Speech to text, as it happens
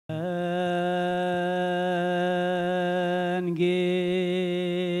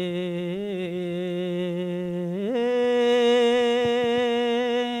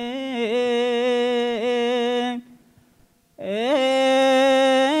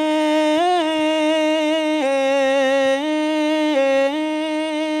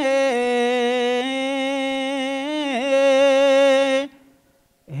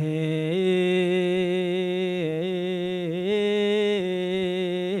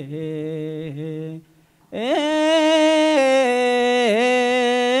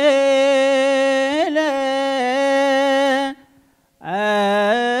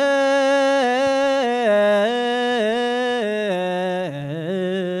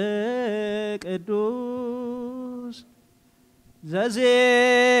ቅዱስ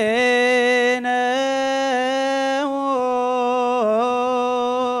ዘዜነው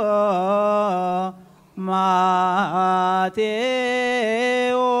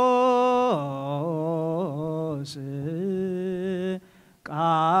ማቴዎስ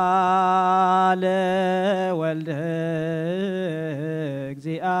ቃለ ወልደ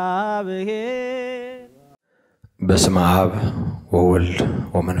እግዚአብሔር በስመ አብ ወወልድ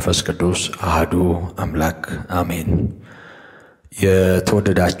ወመንፈስ ቅዱስ አሐዱ አምላክ አሜን።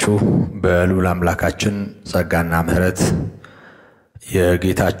 የተወደዳችሁ በልዑል አምላካችን ጸጋና ምሕረት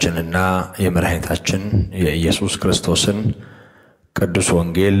የጌታችንና የመድኃኒታችን የኢየሱስ ክርስቶስን ቅዱስ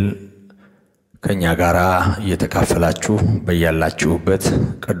ወንጌል ከኛ ጋራ እየተካፈላችሁ በያላችሁበት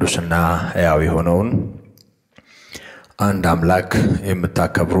ቅዱስና ሕያው የሆነውን አንድ አምላክ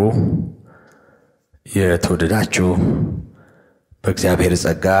የምታከብሩ የተወደዳችሁ በእግዚአብሔር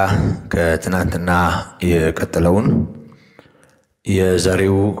ጸጋ ከትናንትና የቀጠለውን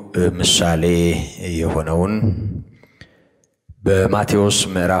የዛሬው ምሳሌ የሆነውን በማቴዎስ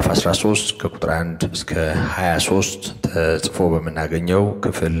ምዕራፍ 13 ከቁጥር 1 እስከ 23 ተጽፎ በመናገኘው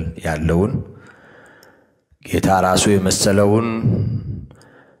ክፍል ያለውን ጌታ ራሱ የመሰለውን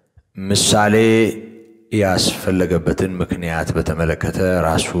ምሳሌ ያስፈለገበትን ምክንያት በተመለከተ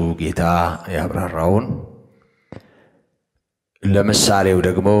ራሱ ጌታ ያብራራውን ለምሳሌው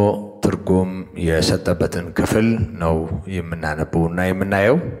ደግሞ ትርጉም የሰጠበትን ክፍል ነው የምናነበውና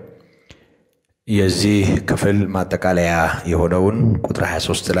የምናየው። የዚህ ክፍል ማጠቃለያ የሆነውን ቁጥር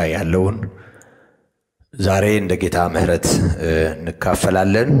 23 ላይ ያለውን ዛሬ እንደ ጌታ ምሕረት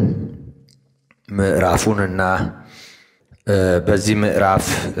እንካፈላለን። ምዕራፉንና በዚህ ምዕራፍ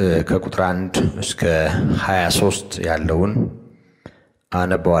ከቁጥር 1 እስከ 23 ያለውን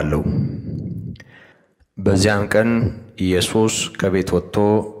አነባዋለሁ። በዚያን ቀን ኢየሱስ ከቤት ወጥቶ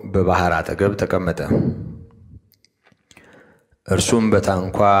በባህር አጠገብ ተቀመጠ። እርሱም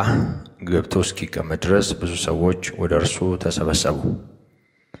በታንኳ ገብቶ እስኪቀመጥ ድረስ ብዙ ሰዎች ወደ እርሱ ተሰበሰቡ።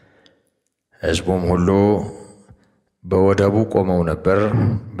 ሕዝቡም ሁሉ በወደቡ ቆመው ነበር።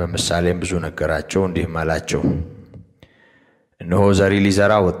 በምሳሌም ብዙ ነገራቸው፣ እንዲህም አላቸው። እነሆ ዘሪ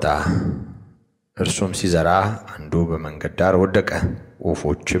ሊዘራ ወጣ። እርሱም ሲዘራ አንዱ በመንገድ ዳር ወደቀ፣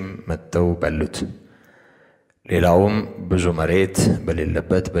 ወፎችም መጥተው በሉት። ሌላውም ብዙ መሬት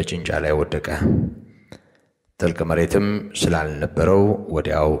በሌለበት በጭንጫ ላይ ወደቀ። ጥልቅ መሬትም ስላልነበረው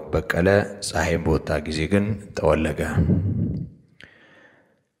ወዲያው በቀለ። ፀሐይም በወጣ ጊዜ ግን ጠወለገ።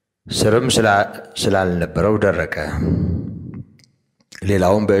 ስርም ስላልነበረው ደረቀ።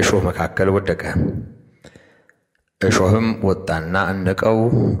 ሌላውም በእሾህ መካከል ወደቀ። እሾህም ወጣና አነቀው።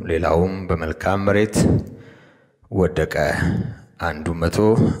 ሌላውም በመልካም መሬት ወደቀ። አንዱም 100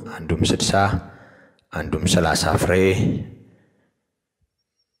 አንዱም 60 አንዱም 30 ፍሬ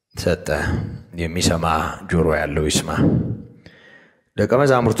ሰጠ። የሚሰማ ጆሮ ያለው ይስማ። ደቀ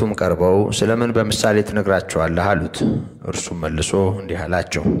መዛሙርቱም ቀርበው ስለምን በምሳሌ ትነግራቸዋለህ አሉት። እርሱም መልሶ እንዲህ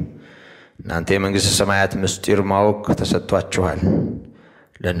አላቸው። እናንተ የመንግሥተ ሰማያት ምስጢር ማወቅ ተሰጥቷችኋል፣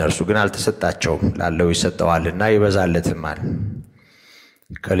 ለእነርሱ ግን አልተሰጣቸውም። ላለው ይሰጠዋልና ይበዛለትማል፣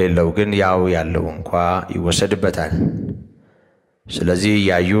 ከሌለው ግን ያው ያለው እንኳ ይወሰድበታል። ስለዚህ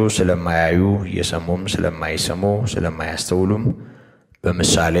እያዩ ስለማያዩ፣ እየሰሙም ስለማይሰሙ፣ ስለማያስተውሉም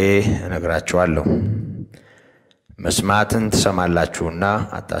በምሳሌ እነግራቸዋለሁ። መስማትን ትሰማላችሁና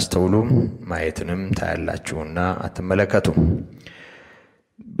አታስተውሉም፣ ማየትንም ታያላችሁና አትመለከቱም።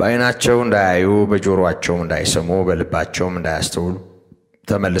 በዓይናቸው እንዳያዩ፣ በጆሮአቸውም እንዳይሰሙ፣ በልባቸውም እንዳያስተውሉ፣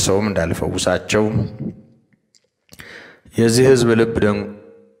 ተመልሰውም እንዳልፈውሳቸው የዚህ ሕዝብ ልብ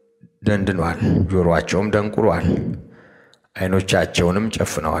ደንድኗል፣ ጆሮአቸውም ደንቁሯል፣ ዓይኖቻቸውንም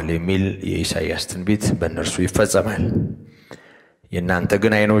ጨፍነዋል የሚል የኢሳይያስ ትንቢት በእነርሱ ይፈጸማል። የእናንተ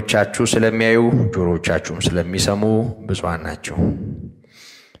ግን ዓይኖቻችሁ ስለሚያዩ ጆሮቻችሁም ስለሚሰሙ ብፁዓን ናቸው።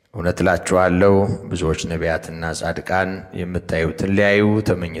 እውነት እላችኋለሁ ብዙዎች ነቢያትና ጻድቃን የምታዩትን ሊያዩ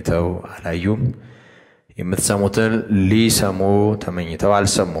ተመኝተው አላዩም፣ የምትሰሙትን ሊሰሙ ተመኝተው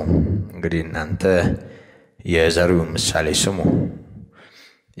አልሰሙም። እንግዲህ እናንተ የዘሪውን ምሳሌ ስሙ።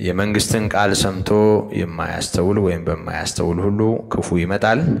 የመንግሥትን ቃል ሰምቶ የማያስተውል ወይም በማያስተውል ሁሉ ክፉ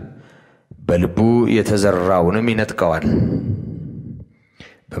ይመጣል፣ በልቡ የተዘራውንም ይነጥቀዋል።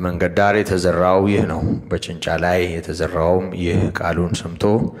 በመንገድ ዳር የተዘራው ይህ ነው። በጭንጫ ላይ የተዘራውም ይህ ቃሉን ሰምቶ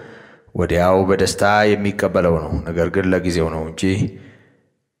ወዲያው በደስታ የሚቀበለው ነው። ነገር ግን ለጊዜው ነው እንጂ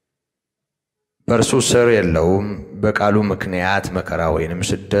በእርሱ ስር የለውም። በቃሉ ምክንያት መከራ ወይንም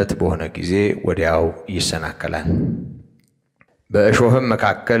ስደት በሆነ ጊዜ ወዲያው ይሰናከላል። በእሾህም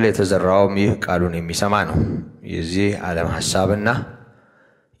መካከል የተዘራውም ይህ ቃሉን የሚሰማ ነው። የዚህ ዓለም ሐሳብና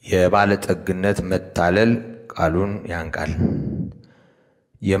የባለጠግነት መታለል ቃሉን ያንቃል፣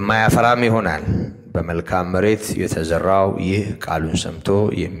 የማያፈራም ይሆናል። በመልካም መሬት የተዘራው ይህ ቃሉን ሰምቶ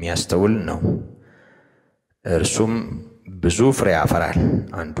የሚያስተውል ነው። እርሱም ብዙ ፍሬ ያፈራል፣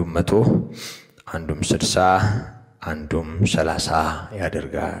 አንዱም 100 አንዱም 60 አንዱም 30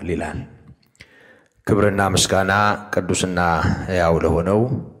 ያደርጋል ይላል። ክብርና ምስጋና ቅዱስና ሕያው ለሆነው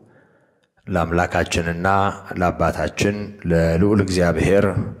ለአምላካችንና ለአባታችን ለልዑል እግዚአብሔር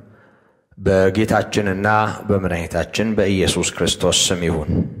በጌታችንና በመድኃኒታችን በኢየሱስ ክርስቶስ ስም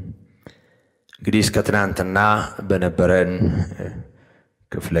ይሁን። እንግዲህ እስከ ትናንትና በነበረን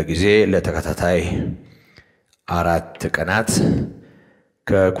ክፍለ ጊዜ ለተከታታይ 4 ቀናት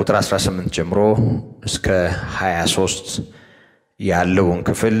ከቁጥር 18 ጀምሮ እስከ 23 ያለውን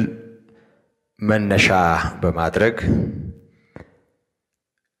ክፍል መነሻ በማድረግ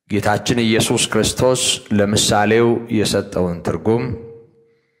ጌታችን ኢየሱስ ክርስቶስ ለምሳሌው የሰጠውን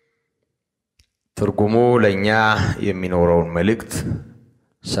ትርጉሙ ለኛ የሚኖረውን መልእክት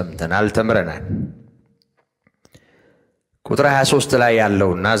ሰምተናል፣ ተምረናል። ቁጥር 23 ላይ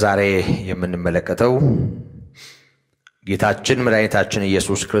ያለውና ዛሬ የምንመለከተው ጌታችን መድኃኒታችን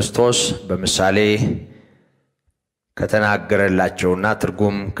ኢየሱስ ክርስቶስ በምሳሌ ከተናገረላቸውና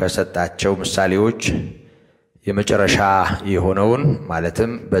ትርጉም ከሰጣቸው ምሳሌዎች የመጨረሻ የሆነውን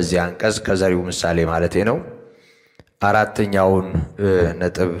ማለትም በዚህ አንቀጽ ከዘሪው ምሳሌ ማለቴ ነው 4ኛውን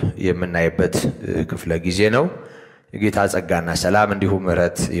ነጥብ የምናይበት ክፍለ ጊዜ ነው። የጌታ ጸጋና ሰላም እንዲሁም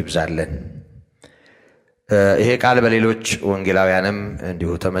ምሕረት ይብዛልን። ይሄ ቃል በሌሎች ወንጌላውያንም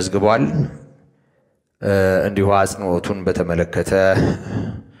እንዲሁ ተመዝግቧል። እንዲሁ አጽንኦቱን በተመለከተ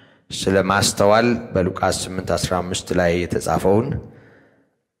ስለማስተዋል በሉቃስ 8:15 ላይ የተጻፈውን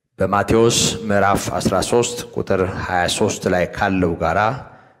በማቴዎስ ምዕራፍ 13 ቁጥር 23 ላይ ካለው ጋራ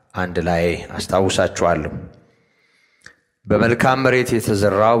አንድ ላይ አስታውሳችኋለሁ። በመልካም መሬት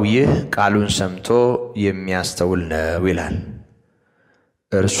የተዘራው ይህ ቃሉን ሰምቶ የሚያስተውል ነው ይላል።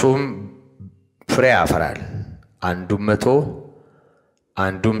 እርሱም ፍሬ ያፈራል፣ አንዱም 100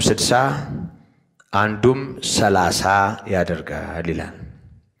 አንዱም 60 አንዱም 30 ያደርጋል ይላል።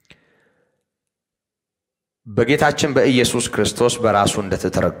 በጌታችን በኢየሱስ ክርስቶስ በራሱ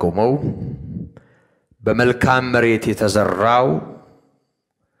እንደተተረጎመው በመልካም መሬት የተዘራው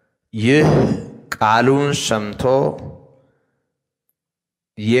ይህ ቃሉን ሰምቶ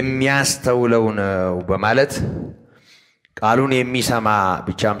የሚያስተውለው ነው በማለት ቃሉን የሚሰማ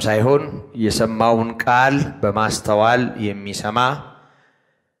ብቻም ሳይሆን የሰማውን ቃል በማስተዋል የሚሰማ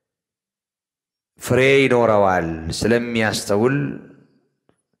ፍሬ ይኖረዋል። ስለሚያስተውል፣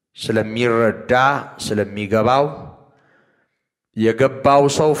 ስለሚረዳ፣ ስለሚገባው የገባው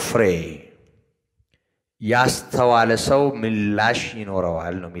ሰው ፍሬ፣ ያስተዋለ ሰው ምላሽ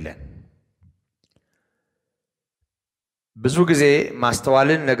ይኖረዋል ነው የሚለን። ብዙ ጊዜ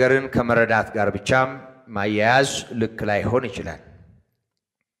ማስተዋልን ነገርን ከመረዳት ጋር ብቻም ማያያዝ ልክ ላይሆን ይችላል።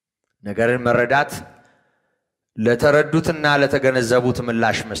 ነገርን መረዳት ለተረዱትና ለተገነዘቡት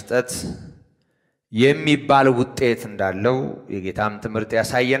ምላሽ መስጠት የሚባል ውጤት እንዳለው የጌታም ትምህርት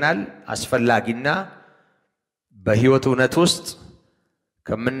ያሳየናል። አስፈላጊና በሕይወት እውነት ውስጥ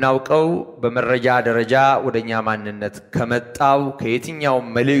ከምናውቀው በመረጃ ደረጃ ወደኛ ማንነት ከመጣው ከየትኛው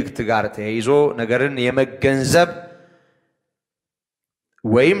መልእክት ጋር ተያይዞ ነገርን የመገንዘብ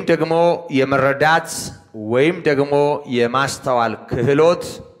ወይም ደግሞ የመረዳት ወይም ደግሞ የማስተዋል ክህሎት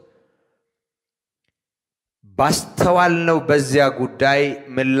ባስተዋልነው በዚያ ጉዳይ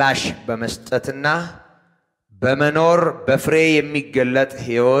ምላሽ በመስጠትና በመኖር በፍሬ የሚገለጥ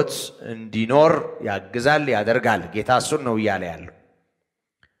ሕይወት እንዲኖር ያግዛል፣ ያደርጋል። ጌታ እሱን ነው እያለ ያለው።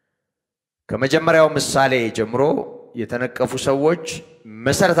 ከመጀመሪያው ምሳሌ ጀምሮ የተነቀፉ ሰዎች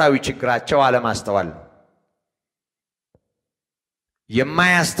መሰረታዊ ችግራቸው አለማስተዋል ነው።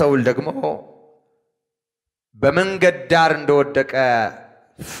 የማያስተውል ደግሞ በመንገድ ዳር እንደወደቀ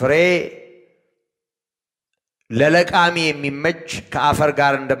ፍሬ ለለቃሚ የሚመች ከአፈር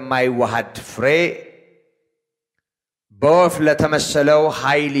ጋር እንደማይዋሃድ ፍሬ በወፍ ለተመሰለው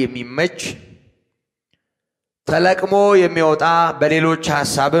ኃይል የሚመች ተለቅሞ የሚወጣ በሌሎች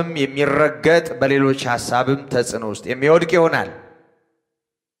ሐሳብም የሚረገጥ በሌሎች ሐሳብም ተጽዕኖ ውስጥ የሚወድቅ ይሆናል።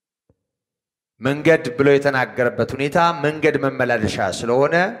 መንገድ ብሎ የተናገረበት ሁኔታ መንገድ መመላለሻ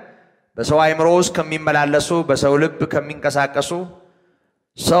ስለሆነ በሰው አእምሮ ውስጥ ከሚመላለሱ በሰው ልብ ከሚንቀሳቀሱ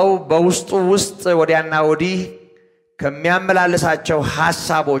ሰው በውስጡ ውስጥ ወዲያና ወዲህ ከሚያመላልሳቸው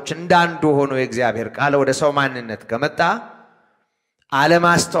ሐሳቦች እንዳንዱ ሆኖ የእግዚአብሔር ቃል ወደ ሰው ማንነት ከመጣ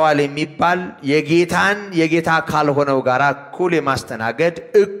አለማስተዋል የሚባል የጌታ ካልሆነው ጋር እኩል የማስተናገድ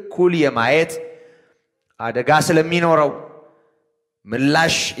እኩል የማየት አደጋ ስለሚኖረው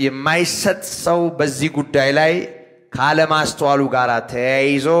ምላሽ የማይሰጥ ሰው በዚህ ጉዳይ ላይ ካለማስተዋሉ ጋር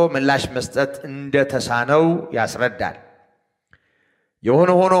ተያይዞ ምላሽ መስጠት እንደተሳነው ያስረዳል።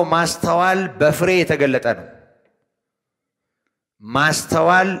 የሆነ ማስተዋል በፍሬ የተገለጠ ነው።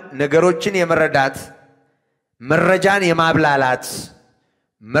 ማስተዋል ነገሮችን የመረዳት መረጃን የማብላላት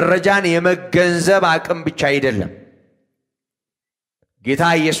መረጃን የመገንዘብ አቅም ብቻ አይደለም። ጌታ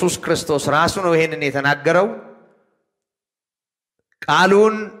ኢየሱስ ክርስቶስ ራሱ ነው ይሄንን የተናገረው።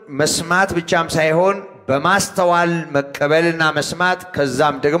 ቃሉን መስማት ብቻም ሳይሆን በማስተዋል መቀበልና መስማት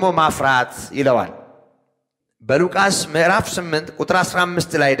ከዛም ደግሞ ማፍራት ይለዋል። በሉቃስ ምዕራፍ 8 ቁጥር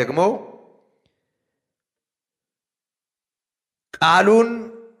 15 ላይ ደግሞ ቃሉን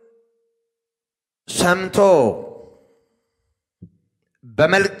ሰምቶ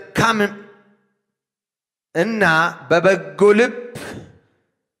በመልካም እና በበጎ ልብ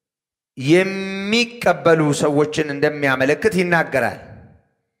የሚቀበሉ ሰዎችን እንደሚያመለክት ይናገራል።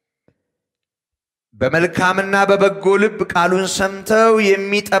 በመልካምና በበጎ ልብ ቃሉን ሰምተው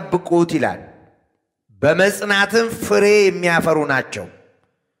የሚጠብቁት ይላል። በመጽናትም ፍሬ የሚያፈሩ ናቸው።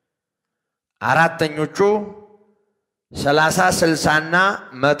 አራተኞቹ 30 60 እና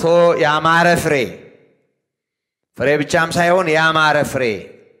 100 ያማረ ፍሬ ብቻም ሳይሆን ያማረ ፍሬ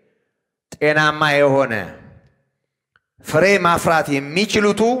ጤናማ የሆነ ፍሬ ማፍራት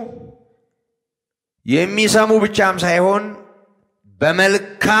የሚችሉቱ የሚሰሙ ብቻም ሳይሆን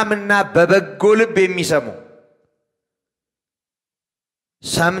በመልካምና በበጎ ልብ የሚሰሙ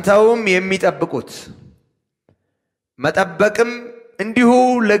ሰምተውም የሚጠብቁት መጠበቅም እንዲሁ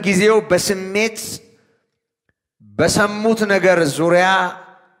ለጊዜው በስሜት በሰሙት ነገር ዙሪያ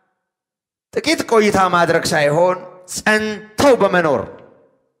ጥቂት ቆይታ ማድረግ ሳይሆን ጸንተው በመኖር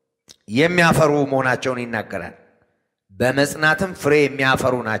የሚያፈሩ መሆናቸውን ይናገራል። በመጽናትም ፍሬ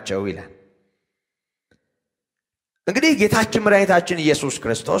የሚያፈሩ ናቸው ይላል። እንግዲህ ጌታችን መድኃኒታችን ኢየሱስ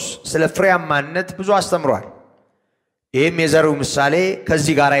ክርስቶስ ስለ ፍሬያማነት ብዙ አስተምሯል። ይህም የዘሩ ምሳሌ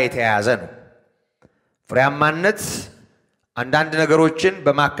ከዚህ ጋር የተያያዘ ነው። ፍሬያማነት አንዳንድ ነገሮችን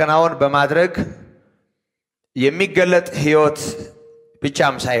በማከናወን በማድረግ የሚገለጥ ሕይወት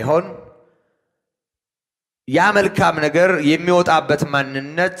ብቻም ሳይሆን ያ መልካም ነገር የሚወጣበት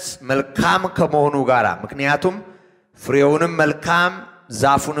ማንነት መልካም ከመሆኑ ጋር ምክንያቱም ፍሬውንም መልካም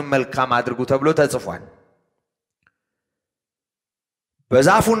ዛፉንም መልካም አድርጉ ተብሎ ተጽፏል።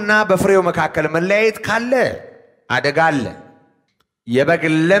 በዛፉና በፍሬው መካከል መለያየት ካለ አደጋ አለ። የበግ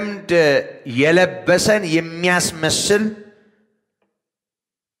ለምድ የለበሰን የሚያስመስል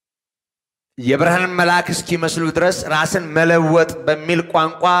የብርሃን መልአክ እስኪመስሉ ድረስ ራስን መለወጥ በሚል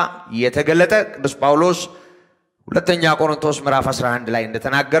ቋንቋ የተገለጠ ቅዱስ ጳውሎስ ሁለተኛ ቆሮንቶስ ምዕራፍ 11 ላይ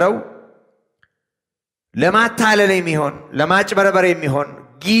እንደተናገረው ለማታለል የሚሆን ለማጭበርበር የሚሆን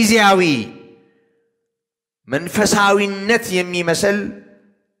ጊዜያዊ መንፈሳዊነት የሚመስል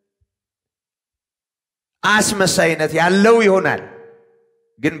አስመሳይነት ያለው ይሆናል።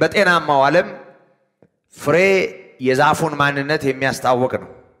 ግን በጤናማው ዓለም ፍሬ የዛፉን ማንነት የሚያስታውቅ ነው።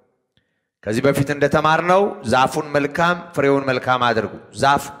 ከዚህ በፊት እንደተማርነው ዛፉን መልካም ፍሬውን መልካም አድርጉ።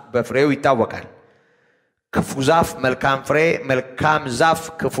 ዛፍ በፍሬው ይታወቃል። ክፉ ዛፍ መልካም ፍሬ፣ መልካም ዛፍ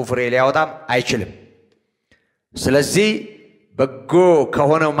ክፉ ፍሬ ሊያወጣም አይችልም። ስለዚህ በጎ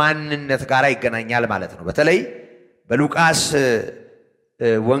ከሆነው ማንነት ጋር ይገናኛል ማለት ነው። በተለይ በሉቃስ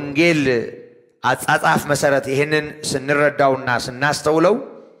ወንጌል አጻጻፍ መሰረት ይሄንን ስንረዳውና ስናስተውለው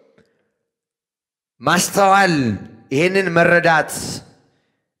ማስተዋል ይሄንን መረዳት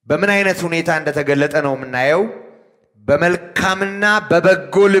በምን አይነት ሁኔታ እንደተገለጠ ነው የምናየው። በመልካምና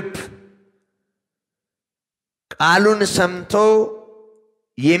በበጎ ልብ ቃሉን ሰምቶ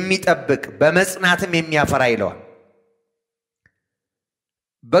የሚጠብቅ በመጽናትም የሚያፈራ ይለዋል።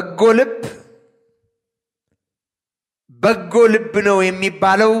 በጎ ልብ ነው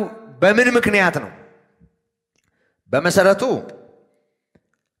የሚባለው በምን ምክንያት ነው? በመሰረቱ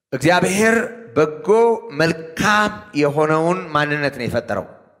እግዚአብሔር በጎ መልካም የሆነውን ማንነት ነው የፈጠረው።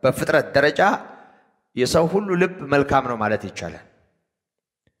 በፍጥረት ደረጃ የሰው ሁሉ ልብ መልካም ነው ማለት ይቻላል።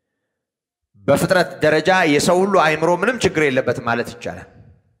 በፍጥረት ደረጃ የሰው ሁሉ አእምሮ ምንም ችግር የለበትም ማለት ይቻላል።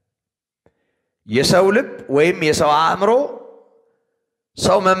 የሰው ልብ ወይም የሰው አእምሮ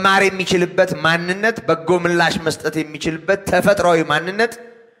ሰው መማር የሚችልበት ማንነት በጎ ምላሽ መስጠት የሚችልበት ተፈጥሯዊ ማንነት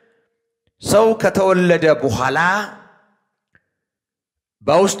ሰው ከተወለደ በኋላ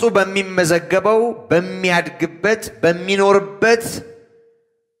በውስጡ በሚመዘገበው በሚያድግበት በሚኖርበት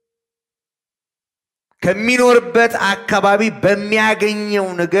ከሚኖርበት አካባቢ በሚያገኘው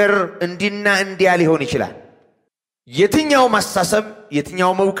ነገር እንዲና እንዲያ ሊሆን ይችላል። የትኛው ማስተሳሰብ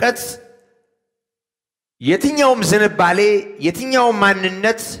የትኛው መውቀት የትኛው ዝንባሌ የትኛው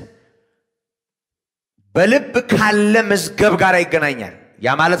ማንነት በልብ ካለ መዝገብ ጋር ይገናኛል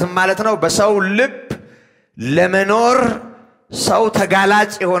ያ ማለት ነው በሰው ልብ ለመኖር ሰው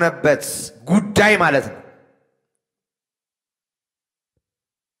ተጋላጭ የሆነበት ጉዳይ ማለት ነው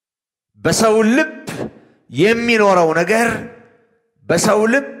በሰው ልብ የሚኖረው ነገር በሰው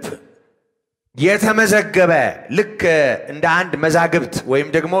ልብ የተመዘገበ ልክ እንደ አንድ መዛግብት ወይም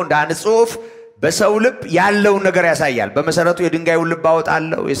ደግሞ እንደ አንድ ጽሑፍ በሰው ልብ ያለው ነገር ያሳያል በመሰረቱ የድንጋዩን ልብ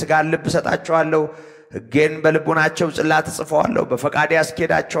አወጣለሁ የሥጋን ልብ ሰጣቸዋለሁ ሕጌን በልቦናቸው ጽላት ጽፈዋለሁ በፈቃዴ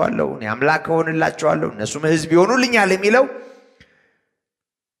አስኬዳቸዋለሁ እኔ አምላክ ሆንላቸዋለሁ እነሱም ሕዝብ ይሆኑልኛል የሚለው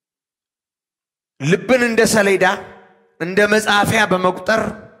ልብን እንደ ሰሌዳ እንደ መጻፊያ በመቁጠር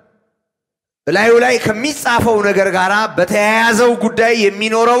ላዩ ላይ ከሚጻፈው ነገር ጋራ በተያያዘው ጉዳይ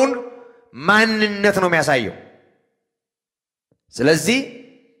የሚኖረውን ማንነት ነው የሚያሳየው ስለዚህ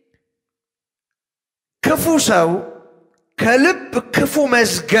ክፉ ሰው ከልብ ክፉ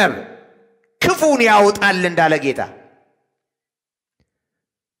መዝገብ ክፉን ያወጣል እንዳለ ጌታ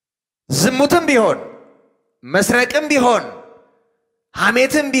ዝሙትም ቢሆን መስረቅም ቢሆን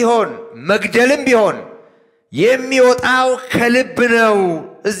ሐሜትም ቢሆን መግደልም ቢሆን የሚወጣው ከልብ ነው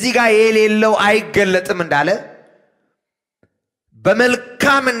እዚህ ጋር የሌለው አይገለጥም እንዳለ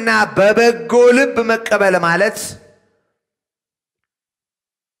በመልካምና በበጎ ልብ መቀበል ማለት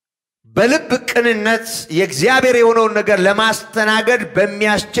በልብ ቅንነት የእግዚአብሔር የሆነውን ነገር ለማስተናገድ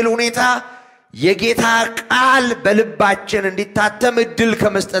በሚያስችል ሁኔታ የጌታ ቃል በልባችን እንዲታተም እድል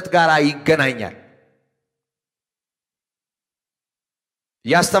ከመስጠት ጋር ይገናኛል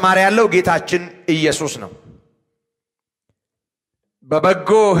ያስተማረ ያለው ጌታችን ኢየሱስ ነው በበጎ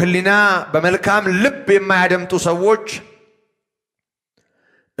ህሊና በመልካም ልብ የማያደምጡ ሰዎች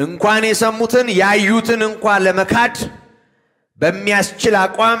እንኳን የሰሙትን ያዩትን እንኳን ለመካድ በሚያስችል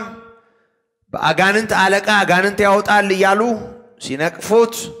አቋም በአጋንንት አለቃ አጋንንት ያወጣል ይያሉ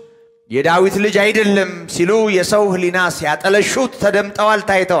ሲነቅፉት የዳዊት ልጅ አይደለም ሲሉ የሰው ህሊና ሲያጠለሹት ተደምጠዋል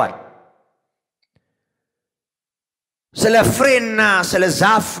ታይተዋል ስለ ፍሬና ስለ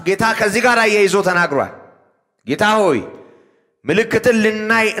ዛፍ ጌታ ከዚህ ጋር ያይዞ ተናግሯል ጌታ ሆይ ምልክትን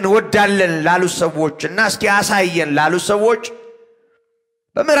ልናይ እንወዳለን ላሉ ሰዎችና እስኪ ያሳየን ላሉ ሰዎች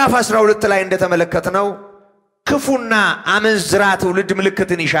በምዕራፍ 12 ላይ እንደተመለከተው ክፉና አመንዝራ ትውልድ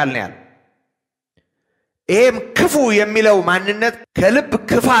ምልክትን ይሻል ነው ያለው ይሄም ክፉ የሚለው ማንነት ከልብ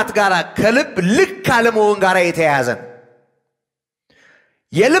ክፋት ጋር ከልብ ልክ አለመሆን ጋር የተያያዘ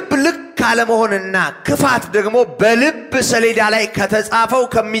የልብ ልክ አለመሆንና ክፋት ደግሞ በልብ ሰሌዳ ላይ ከተጻፈው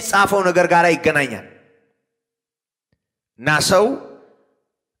ከሚጻፈው ነገር ጋር ይገናኛል እና ሰው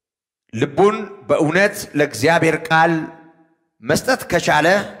ልቡን በእውነት ለእግዚአብሔር ቃል መስጠት ከቻለ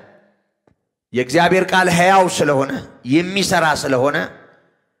የእግዚአብሔር ቃል ሕያው ስለሆነ የሚሰራ ስለሆነ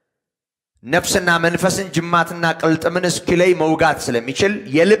ነፍስና መንፈስን ጅማትና ቅልጥምን እስኪለይ መውጋት ስለሚችል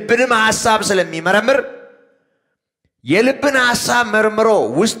የልብንም ሐሳብ ስለሚመረምር የልብን ሐሳብ መርምሮ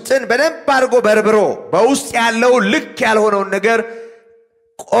ውስጥን በደንብ አድርጎ በርብሮ በውስጥ ያለው ልክ ያልሆነውን ነገር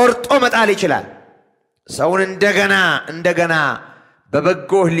ቆርጦ መጣል ይችላል ሰውን እንደገና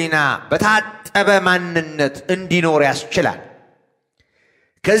በበጎ ህሊና በታጠበ ማንነት እንዲኖር ያስችላል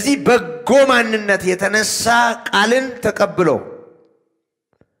ከዚህ በጎ ማንነት የተነሳ ቃልን ተቀብሎ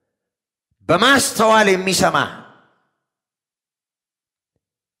በማስተዋል የሚሰማ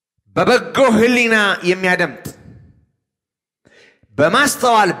በበጎ ህሊና የሚያደምጥ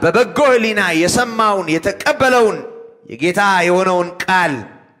በማስተዋል በበጎ ህሊና የሰማውን የተቀበለውን የጌታ የሆነውን ቃል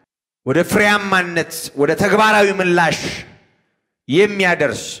ወደ ፍሬያማነት ወደ ተግባራዊ ምላሽ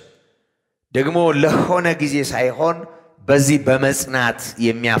የሚያደርስ ደግሞ ለሆነ ጊዜ ሳይሆን በዚህ በመጽናት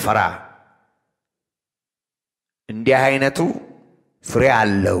የሚያፈራ እንዲህ አይነቱ ፍሬ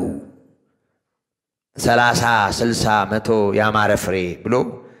አለው 30 60 100 ያማረ ፍሬ ብሎ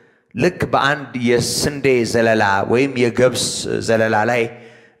ልክ በአንድ የስንዴ ዘለላ ወይም የገብስ ዘለላ ላይ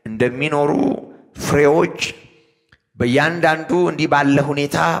እንደሚኖሩ ፍሬዎች በእያንዳንዱ እንዲህ ባለ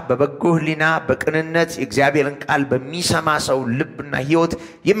ሁኔታ በበጎ ህሊና በቅንነት የእግዚአብሔርን ቃል በሚሰማ ሰው ልብና ህይወት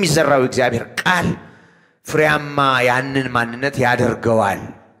የሚዘራው የእግዚአብሔር ቃል ፍሬያማ ያንን ማንነት ያደርገዋል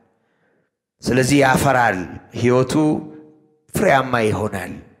ስለዚህ ያፈራል ህይወቱ ፍሬያማ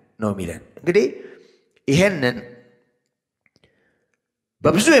ይሆናል ነው የሚለን እንግዲህ ይሄንን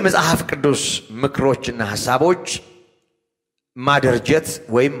በብዙ የመጽሐፍ ቅዱስ ምክሮችና ሐሳቦች ማደርጀት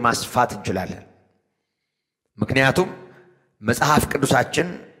ወይም ማስፋት እንችላለን ምክንያቱም መጽሐፍ ቅዱሳችን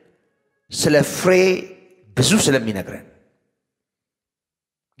ስለ ፍሬ ብዙ ስለሚነግረን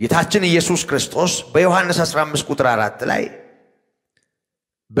ጌታችን ኢየሱስ ክርስቶስ በዮሐንስ 15 ቁጥር 4 ላይ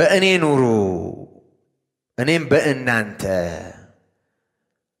በእኔ ኑሩ እኔም በእናንተ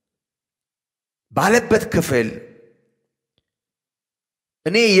ባለበት ክፍል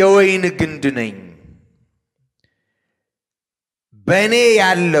እኔ የወይን ግንድ ነኝ በእኔ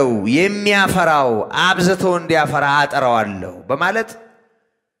ያለው የሚያፈራው አብዝቶ እንዲያፈራ አጠራዋለሁ በማለት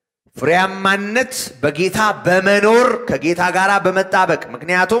ፍሬያማነት በጌታ በመኖር ከጌታ ጋር በመጣበቅ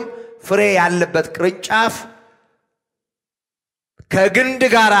ምክንያቱም ፍሬ ያለበት ቅርንጫፍ ከግንድ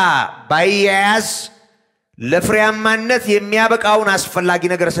ጋር ባይያያዝ ለፍሬያማነት የሚያበቃውን አስፈላጊ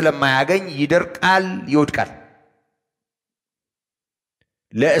ነገር ስለማያገኝ ይደርቃል ይወድቃል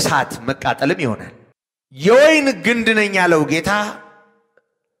ለእሳት መቃጠልም ይሆናል የወይን ግንድ ነኝ ያለው ጌታ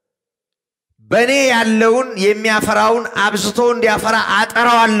በእኔ ያለውን የሚያፈራውን አብዝቶ እንዲያፈራ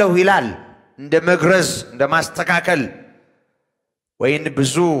አጠራዋለሁ ይላል እንደ መግረዝ እንደ ማስተካከል ወይን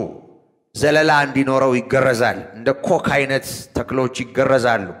ብዙ ዘለላ እንዲኖረው ይገረዛል እንደ ኮክ አይነት ተክሎች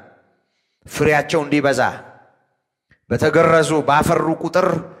ይገረዛሉ ፍሬያቸው እንዲበዛ በተገረዙ ባፈሩ ቁጥር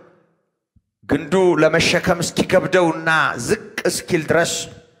ግንዱ ለመሸከም እስኪከብደውና ዝቅ እስኪል ድረስ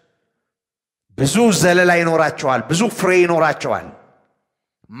ብዙ ዘለላ ይኖራቸዋል ብዙ ፍሬ ይኖራቸዋል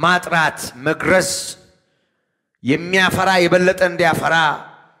ማጥራት መግረዝ የሚያፈራ የበለጠ እንዲያፈራ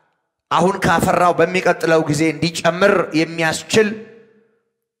አሁን ካፈራው በሚቀጥለው ጊዜ እንዲጨምር የሚያስችል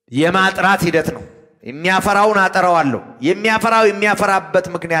የማጥራት ሂደት ነው የሚያፈራውን አጠራዋለሁ የሚያፈራው የሚያፈራበት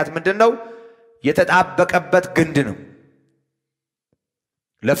ምክንያት ምንድነው የተጣበቀበት ግንድ ነው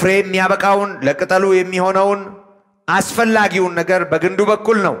ለፍሬ የሚያበቃውን ለቅጠሉ የሚሆነውን አስፈላጊውን ነገር በግንዱ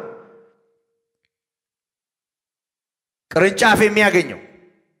በኩል ነው ቅርንጫፍ የሚያገኘው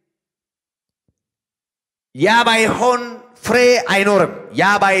ያ ባይሆን ፍሬ አይኖርም ያ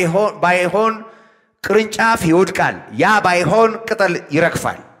ባይሆን ቅርንጫፍ ይወድቃል ያ ባይሆን ቅጠል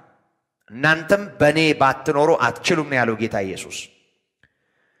ይረግፋል እናንተም በኔ ባትኖሩ አትችሉም ነው ያለው ጌታ ኢየሱስ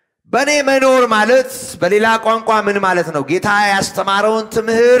በኔ መኖር ማለት በሌላ ቋንቋ ምን ማለት ነው ጌታ ያስተማረውን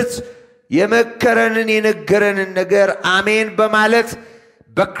ትምህርት የመከረንን የነገረንን ነገር አሜን በማለት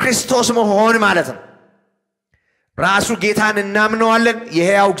በክርስቶስ መሆን ማለት ነው ራሱ ጌታን እናምነዋለን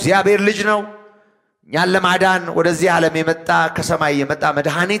የሕያው እግዚአብሔር ልጅ ነው እኛን ለማዳን ወደዚህ ዓለም የመጣ ከሰማይ የመጣ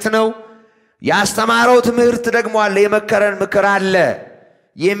መድኃኒት ነው ያስተማረው ትምህርት ደግሞ አለ የመከረን ምክር አለ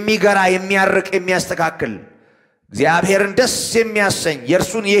የሚገራ የሚያርቅ የሚያስተካክል እግዚአብሔርን ደስ የሚያሰኝ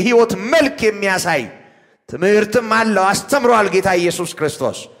የእርሱን የሕይወት መልክ የሚያሳይ ትምህርትም አለው አስተምሯል ጌታ ኢየሱስ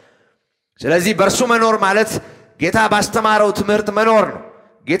ክርስቶስ ስለዚህ በእርሱ መኖር ማለት ጌታ ባስተማረው ትምህርት መኖር ነው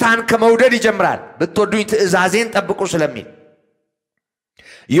ጌታን ከመውደድ ይጀምራል ብትወዱኝ ትእዛዜን ጠብቁ ስለሚል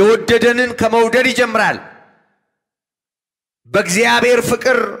የወደደንን ከመውደድ ይጀምራል በእግዚአብሔር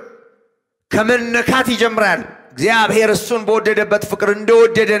ፍቅር ከመነካት ይጀምራል እግዚአብሔር እሱን በወደደበት ፍቅር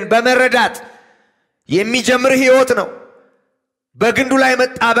እንደወደደን በመረዳት የሚጀምር ሕይወት ነው በግንዱ ላይ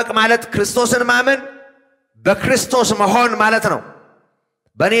መጣበቅ ማለት ክርስቶስን ማመን በክርስቶስ መሆን ማለት ነው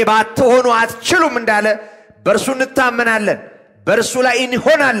በኔ ባትሆኑ አትችሉም እንዳለ በእርሱ እንታመናለን በእርሱ ላይ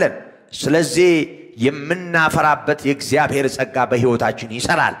እንሆናለን ስለዚህ የምናፈራበት የእግዚአብሔር ጸጋ በሕይወታችን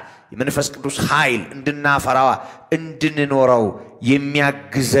ይሰራል የመንፈስ ቅዱስ ኃይል እንድናፈራው እንድንኖረው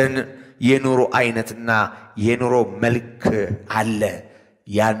የሚያግዘን የኑሮ አይነትና የኑሮ መልክ አለ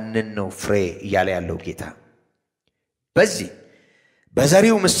ያንን ነው ፍሬ እያለ ያለው ጌታ በዚህ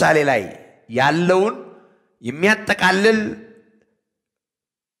በዘሪው ምሳሌ ላይ ያለውን የሚያጠቃልል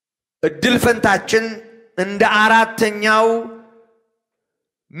እድል ፈንታችን እንደ አራተኛው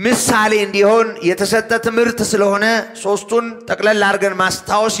ምሳሌ እንዲሆን የተሰጠ ትምህርት ስለሆነ ሶስቱን ጠቅለል አድርገን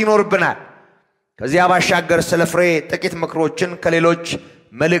ማስታወስ ይኖርብናል ከዚያ ባሻገር ስለ ፍሬ ጥቂት ምክሮችን ከሌሎች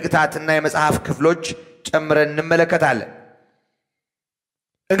መልእክታትና የመጽሐፍ ክፍሎች ጨምረን እንመለከታለን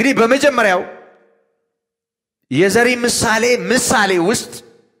እንግዲህ በመጀመሪያው የዘሪ ምሳሌ ውስጥ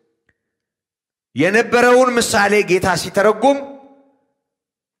የነበረውን ምሳሌ ጌታ ሲተረጉም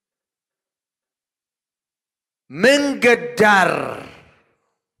መንገድ ዳር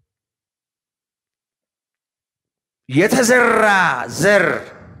የተዘራ ዘር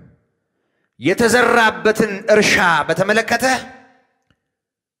የተዘራበትን እርሻ በተመለከተ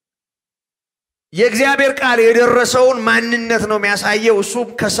የእግዚአብሔር ቃል የደረሰውን ማንነት ነው የሚያሳየው እሱም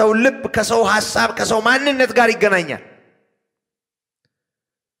ከሰው ልብ ከሰው ሐሳብ ከሰው ማንነት ጋር ይገናኛል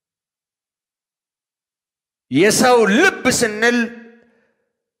የሰው ልብ ስንል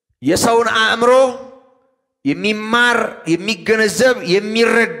የሰውን አእምሮ የሚማር የሚገነዘብ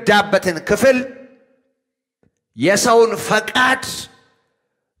የሚረዳበትን ክፍል የሰውን ፈቃድ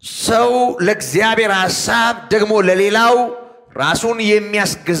ሰው ለእግዚአብሔር ሐሳብ ደግሞ ለሌላው ራሱን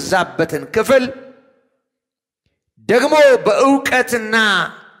የሚያስገዛበትን ክፍል ደግሞ በእውቀትና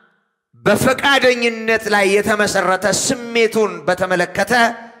በፈቃደኝነት ላይ የተመሰረተ ስሜቱን በተመለከተ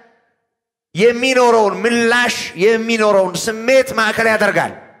የሚኖረውን ምላሽ የሚኖረውን ስሜት ማዕከል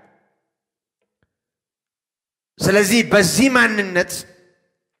ያደርጋል። ስለዚህ በዚህ ማንነት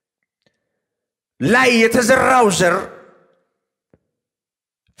ላይ የተዘራው ዘር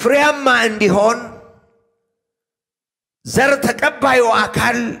ፍሬያማ እንዲሆን ዘር ተቀባዩ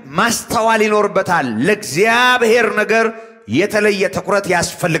አካል ማስተዋል ይኖርበታል። ለእግዚአብሔር ነገር የተለየ ትኩረት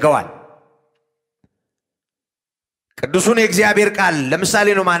ያስፈልገዋል። ቅዱሱን የእግዚአብሔር ቃል ለምሳሌ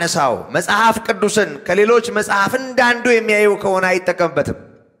ነው ማነሳው። መጽሐፍ ቅዱስን ከሌሎች መጽሐፍ እንዳንዱ የሚያየው ከሆነ አይጠቀምበትም።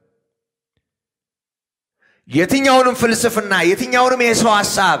 የትኛውንም ፍልስፍና የትኛውንም የሰው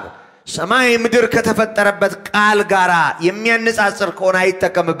ሐሳብ ሰማይ ምድር ከተፈጠረበት ቃል ጋራ የሚያነጻጽር ከሆነ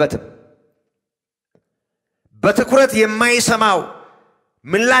አይጠቀምበትም። በትኩረት የማይሰማው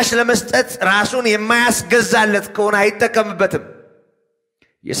ምላሽ ለመስጠት ራሱን የማያስገዛለት ከሆነ አይጠቀምበትም።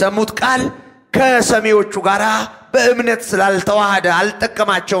 የሰሙት ቃል ከሰሚዎቹ ጋራ በእምነት ስላልተዋሃደ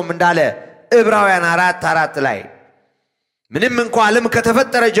አልጠቀማቸውም እንዳለ ዕብራውያን 4:4 ላይ ምንም እንኳን ዓለም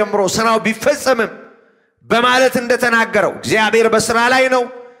ከተፈጠረ ጀምሮ ስራው ቢፈጸምም በማለት እንደተናገረው እግዚአብሔር በስራ ላይ ነው።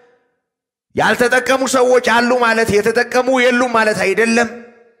 ያልተጠቀሙ ሰዎች አሉ ማለት የተጠቀሙ የሉም ማለት አይደለም።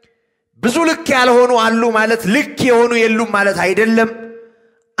 ብዙ ልክ ያልሆኑ አሉ ማለት ልክ የሆኑ የሉም ማለት አይደለም።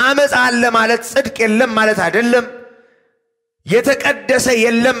 አመጽ አለ ማለት ጽድቅ የለም ማለት አይደለም። የተቀደሰ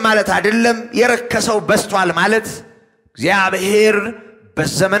የለም ማለት አይደለም። የረከሰው በስቷል ማለት እግዚአብሔር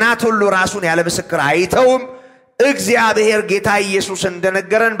በዘመናት ሁሉ ራሱን ያለ ምስክር አይተውም። እግዚአብሔር ጌታ ኢየሱስ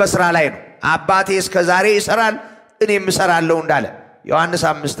እንደነገረን በስራ ላይ ነው። አባቴ እስከ ዛሬ ይሰራል እኔም እሰራለሁ እንዳለ ዮሐንስ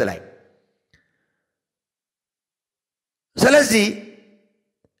 5 ላይ። ስለዚህ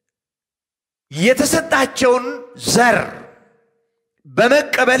የተሰጣቸውን ዘር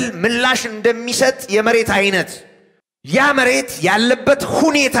በመቀበል ምላሽ እንደሚሰጥ የመሬት አይነት ያ መሬት ያለበት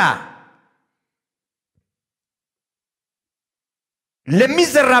ሁኔታ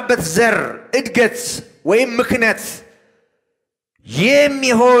ለሚዘራበት ዘር እድገት ወይም ምክንያት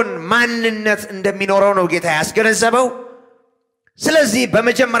የሚሆን ማንነት እንደሚኖረው ነው ጌታ ያስገነዘበው። ስለዚህ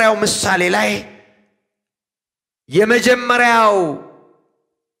በመጀመሪያው ምሳሌ ላይ የመጀመሪያው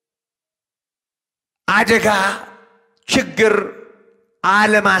አደጋ ችግር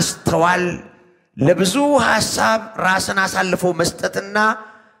አለማስተዋል፣ ለብዙ ሐሳብ ራስን አሳልፎ መስጠትና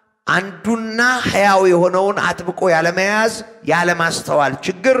አንዱና ሕያው የሆነውን አጥብቆ ያለመያዝ ያለማስተዋል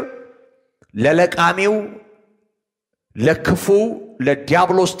ችግር ለለቃሚው ለክፉ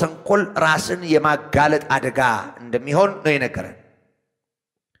ለዲያብሎስ ተንኮል ራስን የማጋለጥ አደጋ እንደሚሆን ነው የነገረን።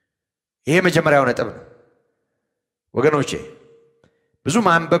 ይሄ መጀመሪያው ነጥብ ነው ወገኖቼ። ብዙ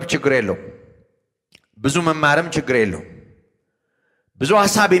ማንበብ ችግር የለው፣ ብዙ መማርም ችግር የለው። ብዙ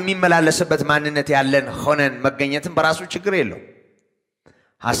ሐሳብ የሚመላለስበት ማንነት ያለን ሆነን መገኘትም በራሱ ችግር የለው።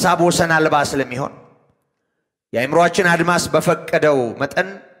 ሐሳብ ወሰን አልባ ስለሚሆን የአእምሮአችን አድማስ በፈቀደው መጠን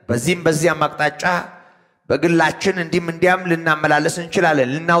በዚህም በዚያም አቅጣጫ በግላችን እንዲም እንዲያም ልናመላለስ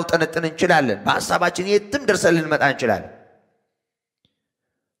እንችላለን፣ ልናውጠነጥን እንችላለን። በሐሳባችን የትም ደርሰን ልንመጣ እንችላለን።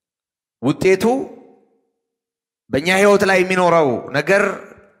 ውጤቱ በእኛ ሕይወት ላይ የሚኖረው ነገር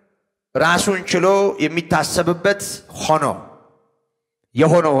ራሱን ችሎ የሚታሰብበት ሆኖ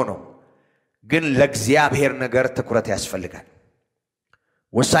ሆኖ ግን ለእግዚአብሔር ነገር ትኩረት ያስፈልጋል።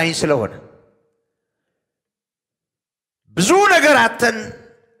 ወሳኝ ስለሆነ ብዙ ነገር አተን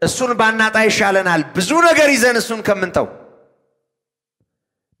እሱን ባናጣ ይሻለናል ብዙ ነገር ይዘን እሱን ከምንተው።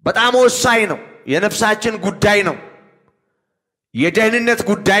 በጣም ወሳኝ ነው። የነፍሳችን ጉዳይ ነው። የደህንነት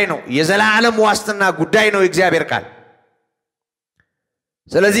ጉዳይ ነው። የዘላለም ዋስትና ጉዳይ ነው የእግዚአብሔር ቃል።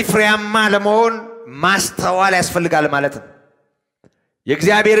 ስለዚህ ፍሬያማ ለመሆን ማስተዋል ያስፈልጋል ማለት ነው።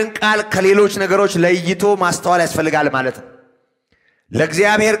 የእግዚአብሔርን ቃል ከሌሎች ነገሮች ለይቶ ማስተዋል ያስፈልጋል ማለት ነው።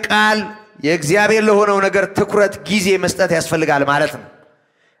 ለእግዚአብሔር ቃል የእግዚአብሔር ለሆነው ነገር ትኩረት ጊዜ መስጠት ያስፈልጋል ማለት ነው።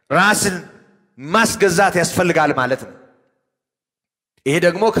 ራስን ማስገዛት ያስፈልጋል ማለት ነው። ይሄ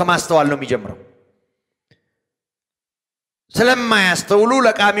ደግሞ ከማስተዋል ነው የሚጀምረው። ስለማያስተውሉ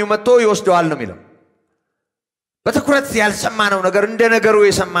ለቃሚው መጥቶ ይወስደዋል ነው የሚለው። በትኩረት ያልሰማነው ነገር እንደ ነገሩ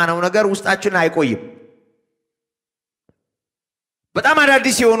የሰማነው ነገር ውስጣችን አይቆይም። በጣም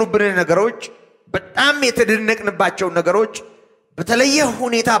አዳዲስ የሆኑብን ነገሮች፣ በጣም የተደነቅንባቸው ነገሮች፣ በተለየ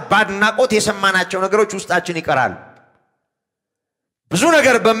ሁኔታ ባድናቆት የሰማናቸው ነገሮች ውስጣችን ይቀራሉ። ብዙ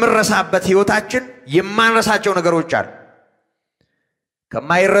ነገር በመረሳበት ህይወታችን የማንረሳቸው ነገሮች አሉ።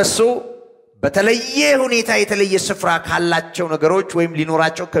 ከማይረሱ በተለየ ሁኔታ የተለየ ስፍራ ካላቸው ነገሮች ወይም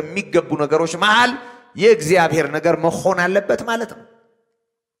ሊኖራቸው ከሚገቡ ነገሮች መሃል የእግዚአብሔር ነገር መሆን አለበት ማለት ነው።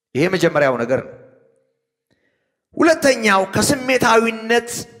 ይሄ መጀመሪያው ነገር ነው። ሁለተኛው ከስሜታዊነት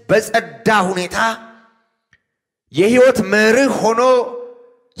በጸዳ ሁኔታ የህይወት መርህ ሆኖ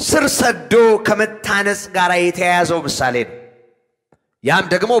ስር ሰዶ ከመታነጽ ጋር የተያያዘው ምሳሌ ነው። ያም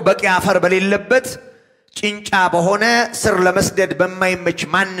ደግሞ በቂ አፈር በሌለበት ጭንጫ በሆነ ስር ለመስደድ በማይመች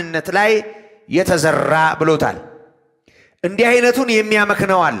ማንነት ላይ የተዘራ ብሎታል። እንዲህ አይነቱን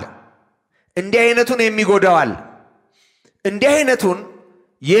የሚያመክነው አለ፣ እንዲህ አይነቱን የሚጎዳው አለ። እንዲህ አይነቱን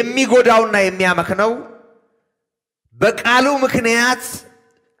የሚጎዳውና የሚያመክነው በቃሉ ምክንያት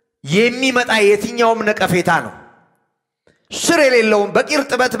የሚመጣ የትኛውም ነቀፌታ ነው። ስር የሌለውን በቂ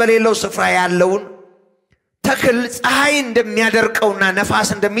እርጥበት በሌለው ስፍራ ያለውን ተክል ፀሐይ እንደሚያደርቀውና ነፋስ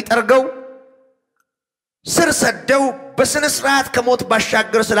እንደሚጠርገው ስር ሰደው በስነ ስርዓት ከሞት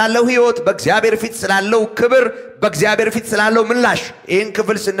ባሻገር ስላለው ሕይወት በእግዚአብሔር ፊት ስላለው ክብር በእግዚአብሔር ፊት ስላለው ምላሽ ይህን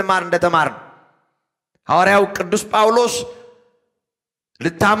ክፍል ስንማር እንደተማርን ሐዋርያው ቅዱስ ጳውሎስ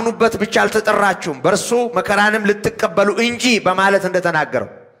ልታምኑበት ብቻ አልተጠራችሁም በእርሱ መከራንም ልትቀበሉ እንጂ በማለት እንደተናገረው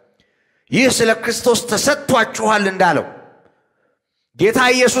ይህ ስለ ክርስቶስ ተሰጥቷችኋል እንዳለው ጌታ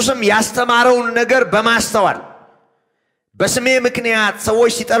ኢየሱስም ያስተማረውን ነገር በማስተዋል በስሜ ምክንያት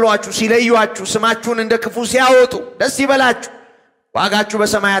ሰዎች ሲጠሏችሁ ሲለዩአችሁ ስማችሁን እንደ ክፉ ሲያወጡ ደስ ይበላችሁ ዋጋችሁ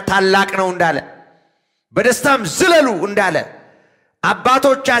በሰማያት ታላቅ ነው እንዳለ በደስታም ዝለሉ እንዳለ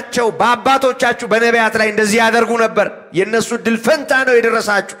በአባቶቻችሁ በነቢያት ላይ እንደዚህ ያደርጉ ነበር የነሱ ድል ፈንታ ነው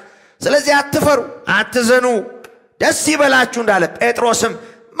የደረሳችሁ ስለዚህ አትፈሩ አትዘኑ ደስ ይበላችሁ እንዳለ ጴጥሮስም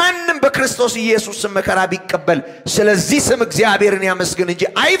ማንንም በክርስቶስ ኢየሱስ ስም መከራ ቢቀበል ስለዚህ ስም እግዚአብሔርን ያመስግን እንጂ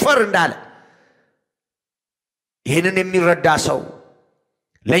አይፈር እንዳለ ይሄንን የሚረዳ ሰው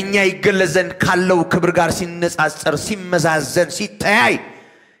ለኛ ይገለጽ ዘንድ ካለው ክብር ጋር ሲነጻጸር ሲመዛዘን ሲተያይ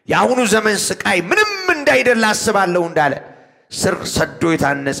ያሁኑ ዘመን ስቃይ ምንም እንዳይደል አስባለሁ እንዳለ ስር ሰዶ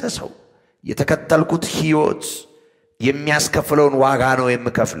የታነጸ ሰው የተከተልኩት ሕይወት የሚያስከፍለውን ዋጋ ነው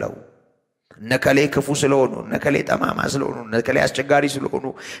የምከፍለው ነከሌ ክፉ ስለሆኑ ነከሌ ጠማማ ስለሆኑ ነከሌ አስቸጋሪ ስለሆኑ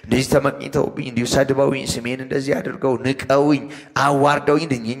እንደዚህ ተመቅኝተውብኝ እንዲሁ ሰድበውኝ ስሜን እንደዚህ አድርገው ንቀውኝ አዋርደውኝ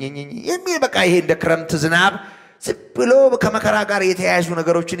የሚል በቃ ይሄ እንደ ክረምት ዝናብ ዝብሎ ከመከራ ጋር የተያያዙ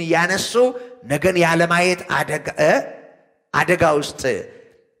ነገሮችን ያነሱ ነገን ያለማየት አደጋ ውስጥ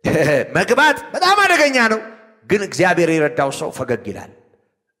መግባት በጣም አደገኛ ነው ግን እግዚአብሔር ይረዳው ሰው ፈገግ ይላል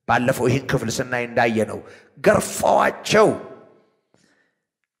ባለፈው ይህን ክፍል ስናይ እንዳየነው ገርፈዋቸው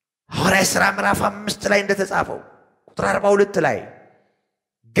ሐዋርያት ሥራ ምዕራፍ 5 ላይ እንደተጻፈው ቁጥር 42 ላይ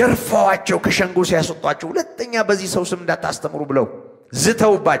ገርፈዋቸው ከሸንጎ ሲያስወጧቸው ሁለተኛ በዚህ ሰው ስም እንዳታስተምሩ ብለው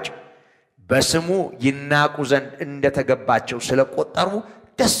ዝተውባቸው በስሙ ይናቁ ዘንድ እንደተገባቸው ስለቆጠሩ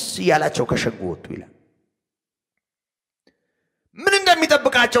ደስ ያላቸው ከሸንጎ ወጡ ይላል ምን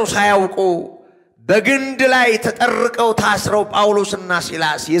እንደሚጠብቃቸው ሳያውቁ በግንድ ላይ ተጠርቀው ታስረው ጳውሎስና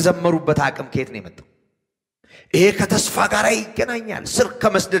ሲላስ የዘመሩበት አቅም ከየት ነው የመጣው ይሄ ከተስፋ ጋር ይገናኛል ስር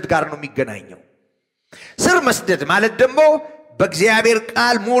ከመስደድ ጋር ነው የሚገናኘው ስር መስደድ ማለት ደግሞ በእግዚአብሔር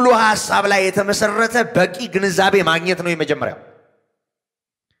ቃል ሙሉ ሐሳብ ላይ የተመሰረተ በቂ ግንዛቤ ማግኘት ነው የመጀመሪያው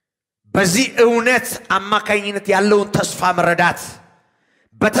በዚህ እውነት አማካኝነት ያለውን ተስፋ መረዳት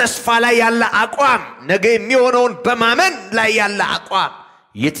በተስፋ ላይ ያለ አቋም ነገ የሚሆነውን በማመን ላይ ያለ አቋም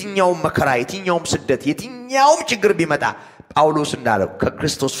የትኛውም መከራ የትኛውም ስደት የትኛውም ችግር ቢመጣ ጳውሎስ እንዳለው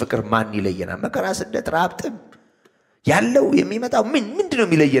ከክርስቶስ ፍቅር ማን ይለየናል መከራ ስደት ራብ ጥም ያለው የሚመጣው ምንድነው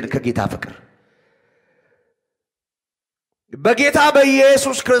የሚለየን ከጌታ ፍቅር በጌታ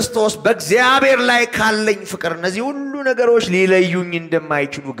በኢየሱስ ክርስቶስ በእግዚአብሔር ላይ ካለኝ ፍቅር እነዚህ ሁሉ ነገሮች ሊለዩኝ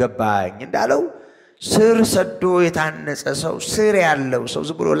እንደማይችሉ ገባኝ እንዳለው ስር ሰዶ የታነጸ ሰው ስር ያለው ሰው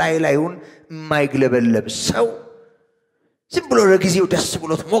ዝም ብሎ ላይላዩን የማይግለበለብ ሰው ዝም ብሎ ለጊዜው ደስ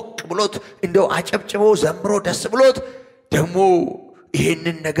ብሎት ሞቅ ብሎት እንደው አጨብጭቦ ዘምሮ ደስ ብሎት ደግሞ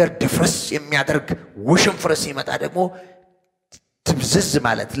ይሄንን ነገር ድፍረስ የሚያደርግ ውሽንፍር ሲመጣ ደግሞ ትብዝዝ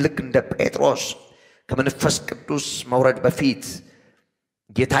ማለት ልክ እንደ ጴጥሮስ ከመንፈስ ቅዱስ መውረድ በፊት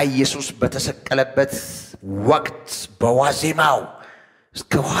ጌታ ኢየሱስ በተሰቀለበት ወቅት በዋዜማው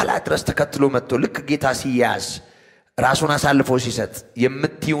እስከ ኋላ ድረስ ተከትሎ መጥቶ ልክ ጌታ ሲያዝ ራሱን አሳልፎ ሲሰጥ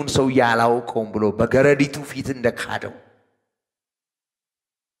የምትዩን ሰው ያላውቀውም ብሎ በገረዲቱ ፊት እንደካደው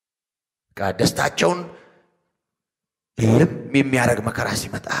ደስታቸውን ልም የሚያረግ መከራ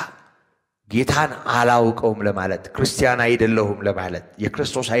ሲመጣ ጌታን አላውቀውም ለማለት ክርስቲያን አይደለሁም ለማለት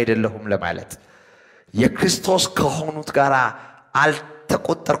የክርስቶስ አይደለሁም ለማለት የክርስቶስ ከሆኑት ጋር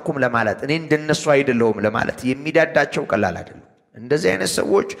አልተቆጠርኩም ለማለት እኔ እንደነሱ አይደለሁም ለማለት የሚዳዳቸው ቀላል አይደለም እንደዚህ አይነት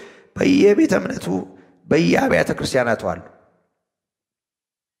ሰዎች በየቤተ እምነቱ በየአብያተ ክርስቲያናቱ አሉ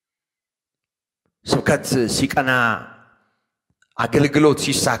ስብከት ሲቀና አገልግሎት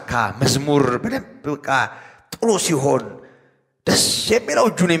ሲሳካ መዝሙር በደንብ በቃ ጥሩ ሲሆን ደስ የሚለው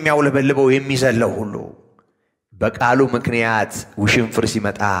እጁን የሚያውለበልበው የሚዘለው ሁሉ በቃሉ ምክንያት ውሽንፍር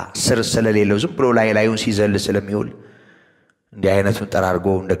ሲመጣ ስር ስለሌለው ዝም ብሎ ላይላዩን ሲዘል ስለሚውል እንዲህ አይነቱን ጠራርጎ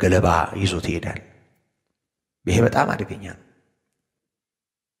እንደ ገለባ ይዞት ይሄዳል ይሄ በጣም አደገኛ ነው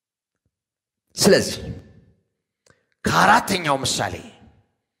ስለዚህ ከአራተኛው ምሳሌ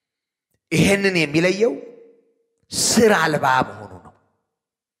ይሄንን የሚለየው ስር አልባ መሆኑ ነው።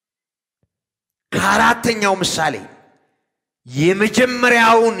 ከአራተኛው ምሳሌ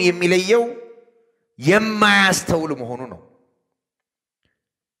የመጀመሪያውን የሚለየው የማያስተውል መሆኑ ነው።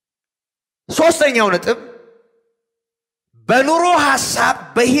 ሶስተኛው ነጥብ በኑሮ ሐሳብ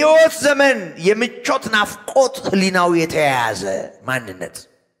በሕይወት ዘመን የምቾት ናፍቆት ህሊናው የተያያዘ ማንነት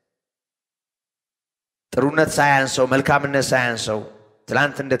ጥሩነት ሳያንሰው መልካምነት ሳያንሰው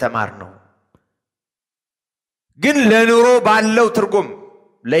ትላንት እንደተማር ነው ግን ለኑሮ ባለው ትርጉም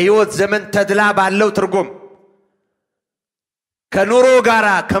ለሕይወት ዘመን ተድላ ባለው ትርጉም ከኑሮ ጋራ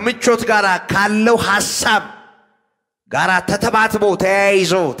ከምቾት ጋራ ካለው ሐሳብ ጋራ ተተባትቦ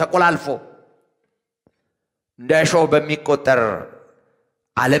ተያይዞ ተቆላልፎ እንዳሾህ በሚቆጠር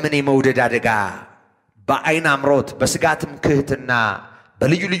ዓለምን የመውደድ አደጋ በአይን አምሮት በስጋትም ክህትና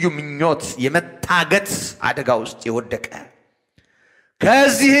በልዩ ልዩ ምኞት የመታገት አደጋ ውስጥ የወደቀ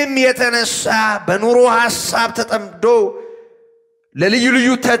ከዚህም የተነሳ በኑሮ ሐሳብ ተጠምዶ ለልዩ ልዩ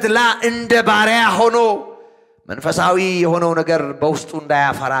ተድላ እንደ ባሪያ ሆኖ መንፈሳዊ የሆነው ነገር በውስጡ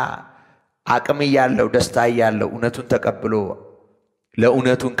እንዳያፈራ አቅም ያለው ደስታ ያለው እውነቱን ተቀብሎ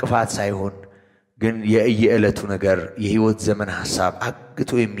ለእውነቱ እንቅፋት ሳይሆን ግን የየዕለቱ ነገር የሕይወት ዘመን ሐሳብ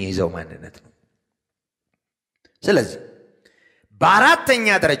አግቶ የሚይዘው ማንነት ነው። ስለዚህ በአራተኛ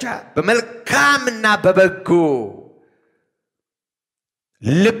ደረጃ በመልካምና በበጎ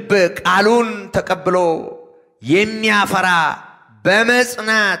ልብ ቃሉን ተቀብሎ የሚያፈራ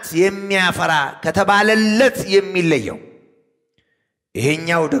በመጽናት የሚያፈራ ከተባለለት የሚለየው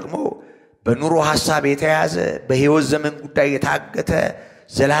ይሄኛው ደግሞ በኑሮ ሐሳብ የተያዘ በሕይወት ዘመን ጉዳይ የታገተ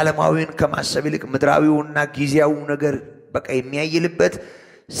ዘላለማዊን ከማሰብ ይልቅ ምድራዊውና ጊዜያዊው ነገር በቃ የሚያይልበት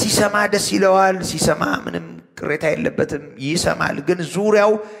ሲሰማ ደስ ይለዋል ሲሰማ ምንም ቅሬታ የለበትም ይሰማል ግን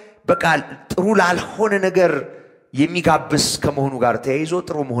ዙሪያው በቃ ጥሩ ላልሆነ ነገር የሚጋብስ ከመሆኑ ጋር ተያይዞ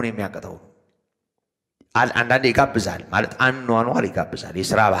ጥሩ መሆን የሚያቀተው አንዳንዴ ይጋብዛል ማለት አኗኗር ይጋብዛል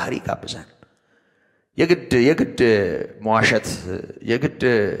የሥራ ባህሪ ይጋብዛል የግድ መዋሸት የግድ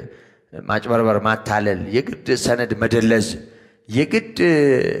ማጭበርበር ማታለል የግድ ሰነድ መደለዝ የግድ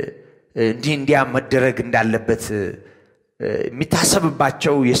እንዲያ መደረግ እንዳለበት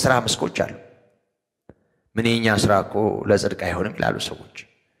የሚታሰብባቸው የሥራ መስኮች አሉ። ምንኛ ስራ እኮ ለጽድቅ አይሆንም ይላሉ ሰዎች።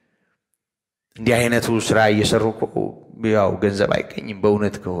 እንዲህ አይነቱ ስራ እየሰሩ እኮ ያው ገንዘብ አይገኝም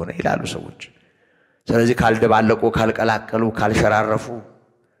በእውነት ከሆነ ይላሉ ሰዎች። ስለዚህ ካልደባለቁ ካልቀላቀሉ ካልሸራረፉ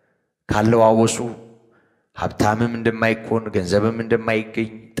ካልለዋወሱ ሀብታምም እንደማይኮን ገንዘብም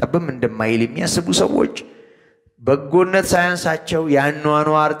እንደማይገኝ ጠብም እንደማይል የሚያስቡ ሰዎች በጎነት ሳያንሳቸው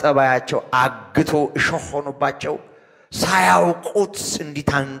ያኗኗር ጠባያቸው አግቶ እሾህ ሆኖባቸው ሳያውቁት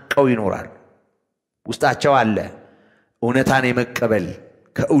እንዲታንቀው ይኖራሉ። ውስጣቸው አለ እውነታን የመቀበል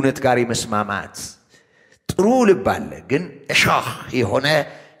ከእውነት ጋር የመስማማት ጥሩ ልብ አለ ግን እሾህ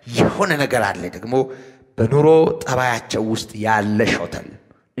የሆነ ነገር አለ ደግሞ በኑሮ ጠባያቸው ውስጥ ያለ ሾተል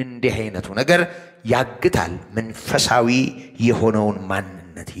እንዲህ አይነቱ ነገር ያግታል መንፈሳዊ የሆነውን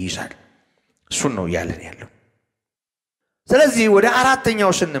ማንነት ይይዛል። እሱን ነው ያለን ያለው። ስለዚህ ወደ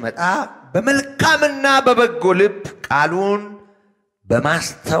አራተኛው ስንመጣ በመልካምና በበጎ ልብ ቃሉን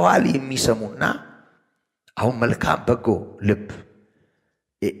በማስተዋል የሚሰሙና አሁን መልካም በጎ ልብ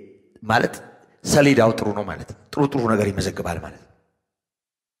ማለት ሰሌዳው ጥሩ ነው ማለት ነው። ጥሩ ነገር ይመዘግባል ማለት ነው።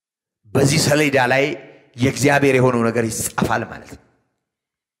 በዚህ ሰሌዳ ላይ የእግዚአብሔር የሆነው ነገር ይጻፋል ማለት ነው።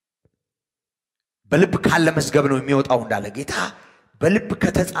 በልብ ካለ መዝገብ ነው የሚወጣው እንዳለ ጌታ በልብ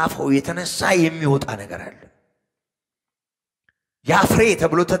ከተጻፈው የተነሳ የሚወጣ ነገር አለ። ያፍሬ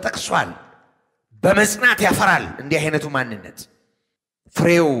ተብሎ ተጠቅሷል። በመጽናት ያፈራል። እንዲህ አይነቱ ማንነት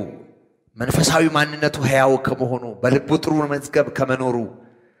ፍሬው መንፈሳዊ ማንነቱ ሕያው ከመሆኑ በልቡ ጥሩ መዝገብ ከመኖሩ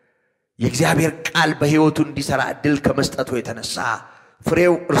የእግዚአብሔር ቃል በሕይወቱ እንዲሰራ እድል ከመስጠቱ የተነሳ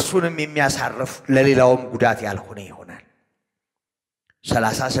ፍሬው እርሱንም የሚያሳርፍ ለሌላውም ጉዳት ያልሆነ ይሆናል።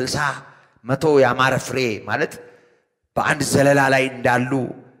 30 60 100 ያማረ ፍሬ ማለት በአንድ ዘለላ ላይ እንዳሉ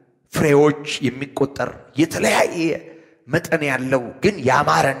ፍሬዎች የሚቆጠር የተለያየ መጠን ያለው ግን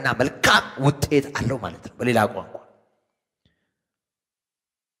ያማረና መልካም ውጤት አለው ማለት ነው በሌላ ቋንቋ።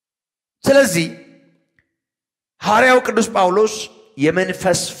 ስለዚህ ሐዋርያው ቅዱስ ጳውሎስ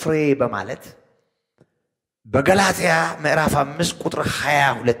የመንፈስ ፍሬ በማለት በገላትያ ምዕራፍ 5 ቁጥር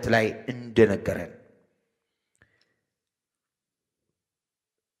 22 ላይ እንደነገረን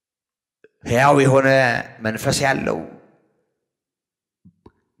ሕያው የሆነ መንፈስ ያለው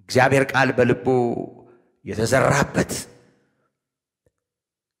እግዚአብሔር ቃል በልቡ የተዘራበት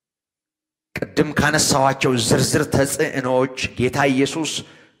ቅድም ካነሳዋቸው ዝርዝር ተጽዕኖዎች ጌታ ኢየሱስ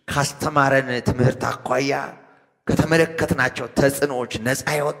ካስተማረን ትምህርት አኳያ ከተመለከትናቸው ተጽዕኖዎች ነፃ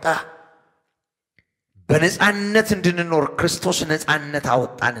ይወጣ በነፃነት እንድንኖር ክርስቶስ ነፃነት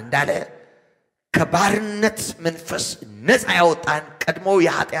አወጣን እንዳለ ከባርነት መንፈስ ነፃ ያወጣን ቀድሞ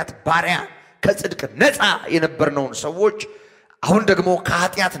የኃጢአት ባሪያ ከጽድቅ ነፃ የነበርነውን ሰዎች አሁን ደግሞ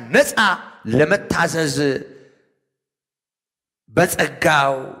ከኃጢአት ነፃ ለመታዘዝ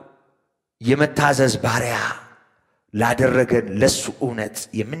በጸጋው የመታዘዝ ባሪያ ላደረገን ለሱ እውነት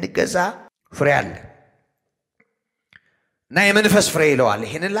የምንገዛ ፍሬ አለ እና የመንፈስ ፍሬ ይለዋል።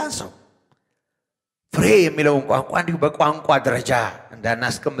 ይሄንን ላንሳው። ፍሬ የሚለውን ቋንቋ እንዲሁ በቋንቋ ደረጃ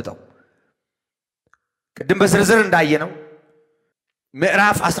እንዳናስቀምጠው ቅድም በዝርዝር እንዳየነው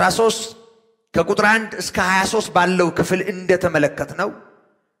ምዕራፍ 13 ከቁጥር 1 እስከ 23 ባለው ክፍል እንደተመለከትነው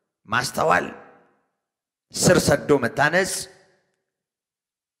ማስተዋል፣ ስር ሰዶ መታነጽ፣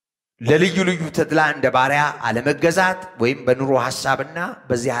 ለልዩ ልዩ ተድላ እንደ ባሪያ አለመገዛት ወይም በኑሮ ሐሳብና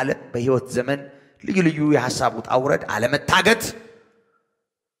በዚህ ዓለም በሕይወት ዘመን ልዩ ልዩ የሐሳብ ውጣ ውረድ አለመታገት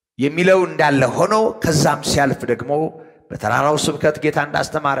የሚለው እንዳለ ሆኖ ከዛም ሲያልፍ ደግሞ በተራራው ስብከት ጌታ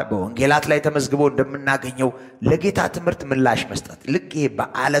እንዳስተማረ በወንጌላት ላይ ተመዝግቦ እንደምናገኘው ለጌታ ትምህርት ምላሽ መስጠት ልክ ይሄ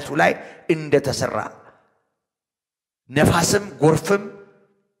በአለቱ ላይ እንደተሰራ ነፋስም ጎርፍም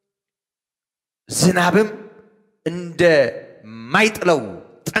ዝናብም እንደማይጥለው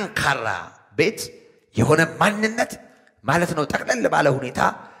ጠንካራ ቤት የሆነ ማንነት ማለት ነው ጠቅለል ባለ ሁኔታ።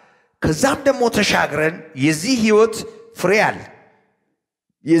 ከዛም ደግሞ ተሻግረን የዚህ ሕይወት ፍሬ አለ፣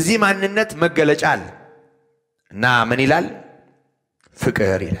 የዚህ ማንነት መገለጫ አለ እና ምን ይላል?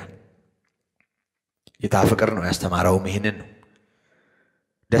 ፍቅር ይላል። ጌታ ፍቅር ነው ያስተማረውም ይሄንን ነው።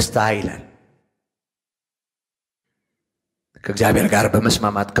 ደስታ ይላል። ከእግዚአብሔር ጋር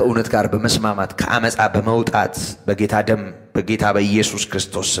በመስማማት ከእውነት ጋር በመስማማት ከአመፃ በመውጣት በጌታ ደም በጌታ በኢየሱስ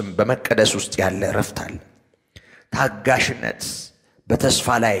ክርስቶስ ስም በመቀደስ ውስጥ ያለ ረፍት አለ። ታጋሽነት፣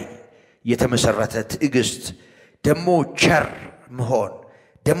 በተስፋ ላይ የተመሰረተ ትዕግስት፣ ደሞ ቸር መሆን፣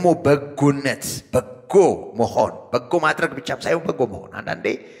 ደሞ በጎነት፣ በጎ መሆን፣ በጎ ማድረግ ብቻ ሳይሆን በጎ መሆን። አንዳንዴ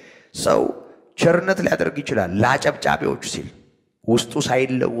ሰው ቸርነት ሊያደርግ ይችላል ለአጨብጫቢዎች ሲል ውስጡ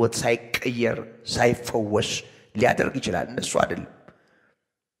ሳይለወጥ ሳይቀየር ሳይፈወስ ሊያደርግ ይችላል። እነሱ አይደለም።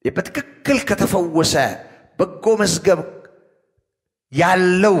 በትክክል ከተፈወሰ በጎ መዝገብ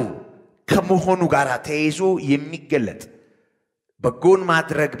ያለው ከመሆኑ ጋር ተያይዞ የሚገለጥ በጎን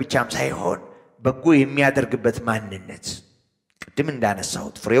ማድረግ ብቻም ሳይሆን በጎ የሚያደርግበት ማንነት ቅድም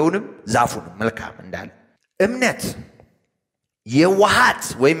እንዳነሳሁት ፍሬውንም ዛፉንም መልካም እንዳለ እምነት፣ የዋሃት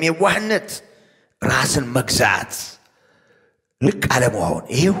ወይም የዋህነት፣ ራስን መግዛት፣ ልቅ አለመሆን፣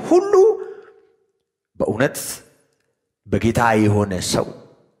 ይሄ ሁሉ በእውነት በጌታ የሆነ ሰው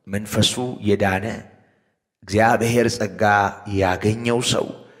መንፈሱ የዳነ እግዚአብሔር ጸጋ ያገኘው ሰው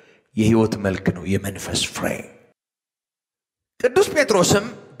የሕይወት መልክ ነው፣ የመንፈስ ፍሬ። ቅዱስ ጴጥሮስም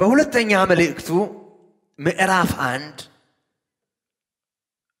በሁለተኛ መልእክቱ ምዕራፍ 1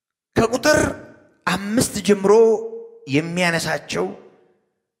 ከቁጥር 5 ጀምሮ የሚያነሳቸው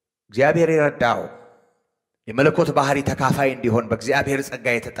እግዚአብሔር የረዳው የመለኮት ባህሪ ተካፋይ እንዲሆን በእግዚአብሔር ጸጋ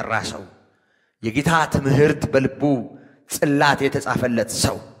የተጠራ ሰው የጌታ ትምህርት በልቡ ጽላት የተጻፈለት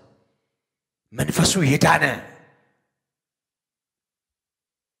ሰው መንፈሱ የዳነ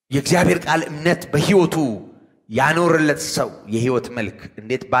የእግዚአብሔር ቃል እምነት በሕይወቱ ያኖርለት ሰው የሕይወት መልክ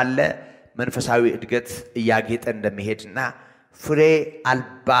እንዴት ባለ መንፈሳዊ እድገት እያጌጠ እንደሚሄድና ፍሬ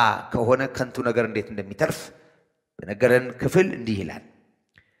አልባ ከሆነ ከንቱ ነገር እንዴት እንደሚተርፍ በነገረን ክፍል እንዲህ ይላል።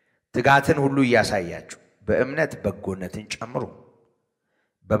 ትጋትን ሁሉ እያሳያችሁ በእምነት በጎነትን ጨምሩ፣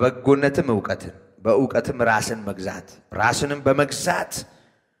 በበጎነትም ዕውቀትን፣ በዕውቀትም ራስን መግዛት፣ ራስንም በመግዛት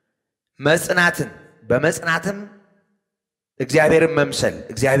መጽናትን፣ በመጽናትም እግዚአብሔርን መምሰል፣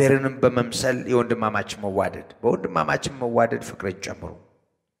 እግዚአብሔርንም በመምሰል የወንድማማች መዋደድ፣ በወንድማማች መዋደድ ፍቅርን ጨምሩ።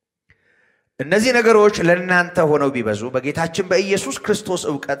 እነዚህ ነገሮች ለእናንተ ሆነው ቢበዙ በጌታችን በኢየሱስ ክርስቶስ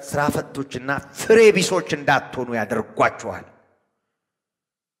ዕውቀት ሥራ ፈቶችና ፍሬ ቢሶች እንዳትሆኑ ያደርጓችኋል።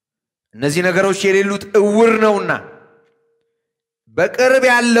 እነዚህ ነገሮች የሌሉት እውር ነውና በቅርብ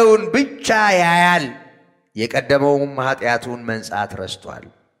ያለውን ብቻ ያያል፣ የቀደመውም ኃጢአቱን መንጻት ረስቷል፣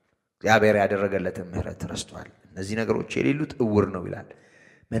 እግዚአብሔር ያደረገለትን ምሕረት ረስቷል። እነዚህ ነገሮች የሌሉት እውር ነው ይላል።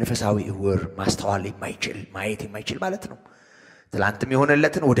 መንፈሳዊ እውር ማስተዋል የማይችል ማየት የማይችል ማለት ነው። ትላንትም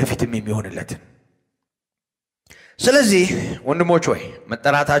የሆነለትን ወደፊትም የሚሆንለትን። ስለዚህ ወንድሞች ሆይ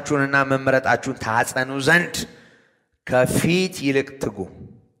መጠራታችሁንና መመረጣችሁን ታጸኑ ዘንድ ከፊት ይልቅ ትጉ።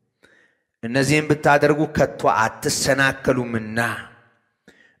 እነዚህን ብታደርጉ ከቶ አትሰናከሉምና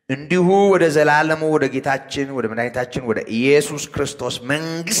እንዲሁ ወደ ዘላለሙ ወደ ጌታችን ወደ መድኃኒታችን ወደ ኢየሱስ ክርስቶስ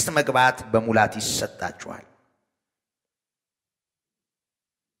መንግሥት መግባት በሙላት ይሰጣችኋል።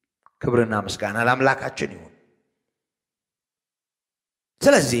 ክብርና ምስጋና ለአምላካችን ይሁን።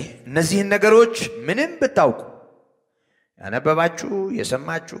 ስለዚህ እነዚህን ነገሮች ምንም ብታውቁ ያነበባችሁ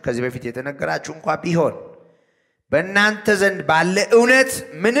የሰማችሁ ከዚህ በፊት የተነገራችሁ እንኳን ቢሆን በእናንተ ዘንድ ባለ እውነት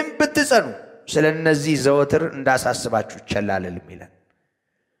ምንም ብትጸኑ ስለነዚህ ዘወትር እንዳሳስባችሁ ቸላለልም ይላል።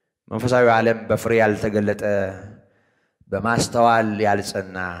 መንፈሳዊ ዓለም በፍሬ ያልተገለጠ በማስተዋል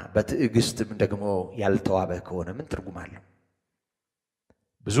ያልጸና በትዕግስትም ደግሞ ያልተዋበ ከሆነ ምን ትርጉም አለው?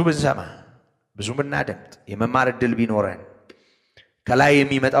 ብዙ ብንሰማ ብዙ ብናደምጥ የመማር ዕድል ቢኖረን ከላይ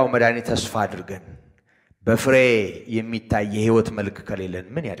የሚመጣው መድኃኒት ተስፋ አድርገን በፍሬ የሚታይ የህይወት መልክ ከሌለን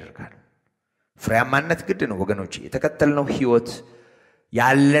ምን ያደርጋል? ፍሬያማነት ግድ ነው ወገኖች። የተከተልነው ህይወት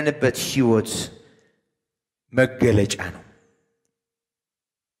ያለንበት ህይወት መገለጫ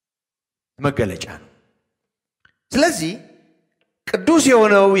ነው። ስለዚህ ቅዱስ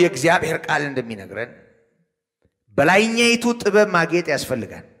የሆነው የእግዚአብሔር ቃል እንደሚነግረን በላይኛይቱ ጥበብ ማጌጥ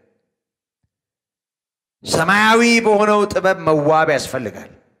ያስፈልጋል። ሰማያዊ በሆነው ጥበብ መዋብ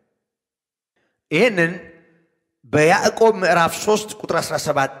ያስፈልጋል። ይሄንን በያዕቆብ ምዕራፍ 3 ቁጥር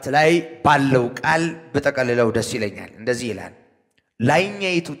 17 ላይ ባለው ቃል በተቀለለው ደስ ይለኛል። እንደዚህ ይላል፣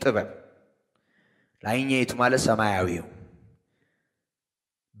 ላይኛይቱ ጥበብ፣ ላይኛይቱ ማለት ሰማያዊው፣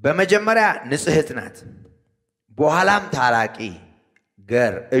 በመጀመሪያ ንጽሕት ናት፣ በኋላም ታራቂ፣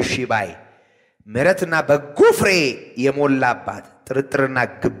 ገር፣ እሺ ባይ፣ ምሕረትና በጎ ፍሬ የሞላባት፣ ጥርጥርና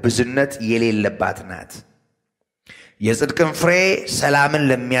ግብዝነት የሌለባት ናት። የጽድቅን ፍሬ ሰላምን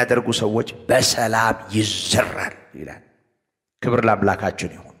ለሚያደርጉ ሰዎች በሰላም ይዘራል ይላል። ክብር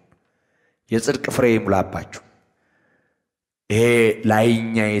ለአምላካችን ይሁን። የጽድቅ ፍሬ ይሙላባችሁ። ይሄ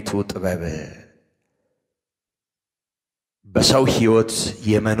ላይኛይቱ ጥበብ በሰው ህይወት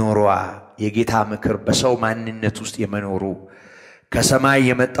የመኖሯ የጌታ ምክር በሰው ማንነት ውስጥ የመኖሩ ከሰማይ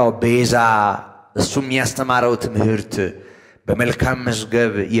የመጣው ቤዛ እሱም ያስተማረው ትምህርት በመልካም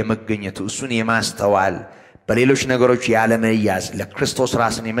መዝገብ የመገኘቱ እሱን የማስተዋል በሌሎች ነገሮች ያለመያዝ ለክርስቶስ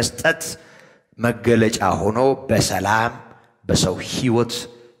ራስን የመስጠት መገለጫ ሆኖ በሰላም በሰው ህይወት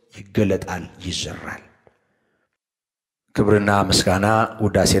ይገለጣል፣ ይዘራል። ክብርና ምስጋና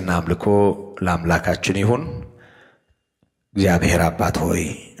ውዳሴና አምልኮ ለአምላካችን ይሁን። እግዚአብሔር አባት ሆይ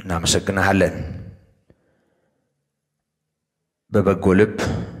እናመሰግናለን። በበጎ ልብ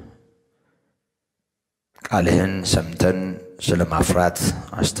ቃልህን ሰምተን ስለማፍራት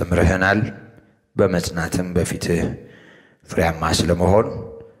አስተምረህናል። በመጽናትም በፊትህ ፍሬያማ ስለመሆን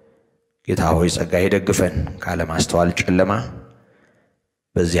ጌታ ሆይ ጸጋ ይደግፈን። ካለማስተዋል ጨለማ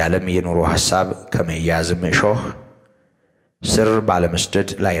በዚህ ዓለም የኑሮ ሐሳብ ከመያዝም እሾህ ስር ባለመስደድ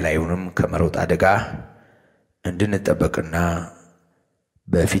ላዩንም ከመሮጥ አደጋ እንድንጠበቅና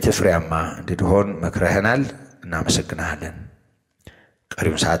በፊትህ ፍሬያማ እንድንሆን መክረህናል። እናመሰግናለን።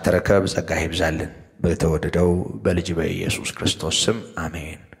 ቀሪውን ሰዓት ተረከብ፣ ጸጋ ይብዛልን። በተወደደው በልጅ በኢየሱስ ክርስቶስ ስም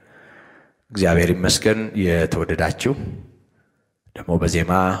አሜን። እግዚአብሔር ይመስገን። የተወደዳችሁ ደግሞ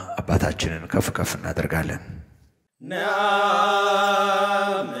በዜማ አባታችንን ከፍ ከፍ እናደርጋለን።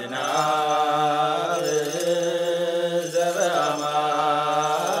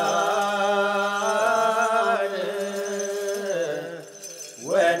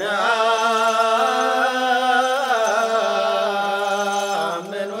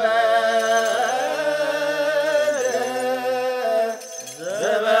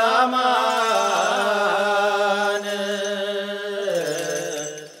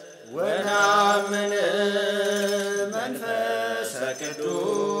 መንፈስ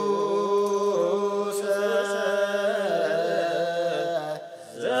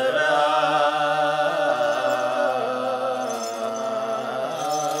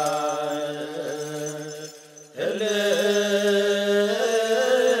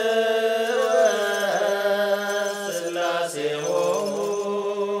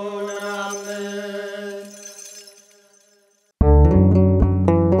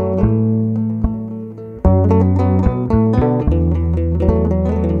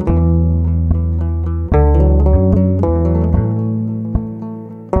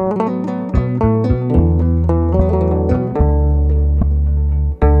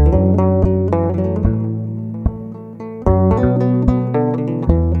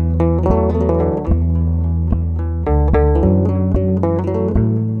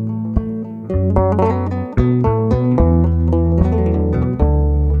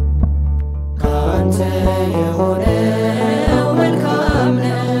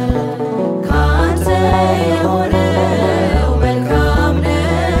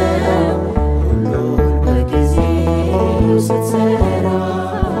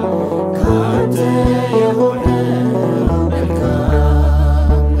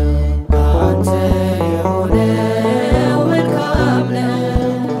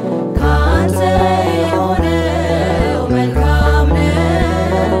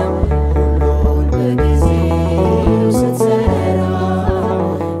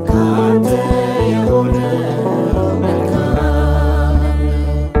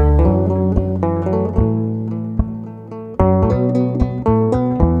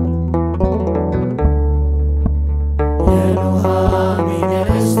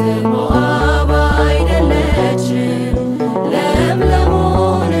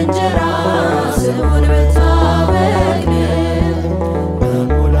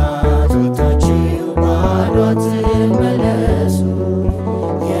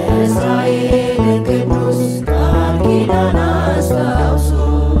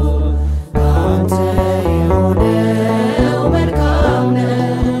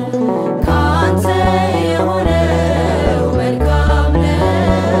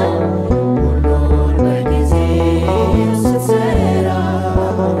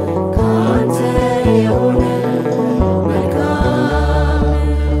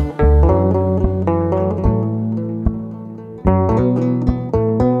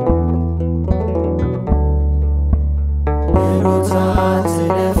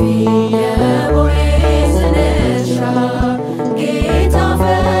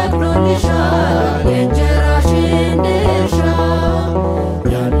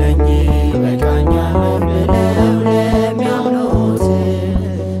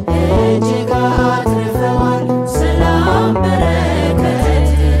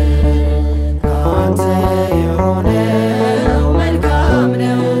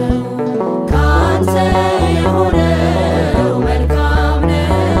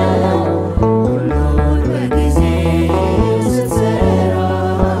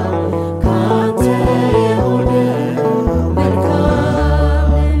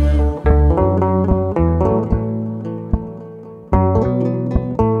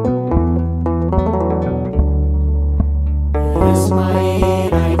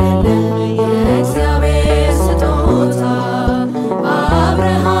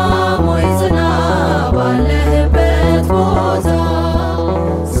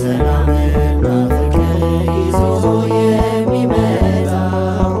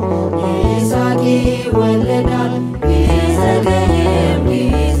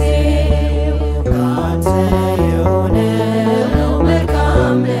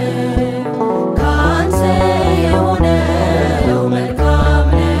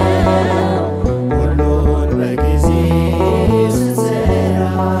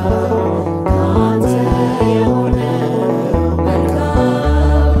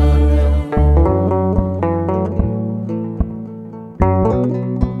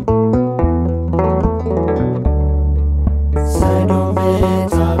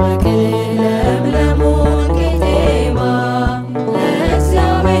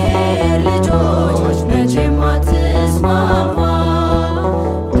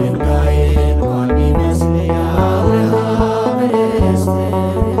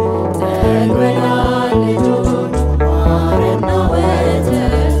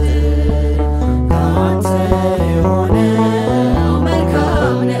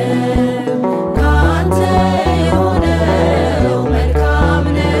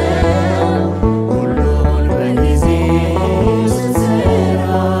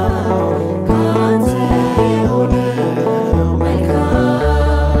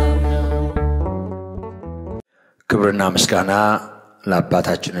ምስጋና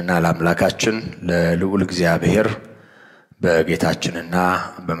ለአባታችንና ለአምላካችን ለልዑል እግዚአብሔር በጌታችንና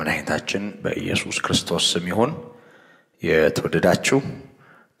በመድኃኒታችን በኢየሱስ ክርስቶስ ስም ይሁን። የተወደዳችሁ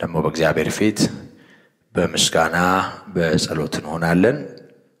ደግሞ በእግዚአብሔር ፊት በምስጋና በጸሎት እንሆናለን።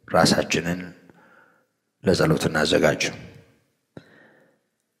 ራሳችንን ለጸሎት እናዘጋጅ።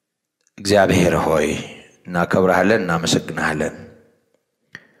 እግዚአብሔር ሆይ እናከብርሃለን፣ እናመሰግንሃለን።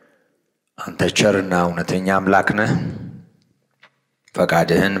 አንተ ቸርና እውነተኛ አምላክ ነህ።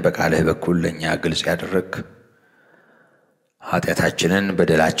 ፈቃድህን በቃልህ በኩል ለኛ ግልጽ ያደረግ ኃጢአታችንን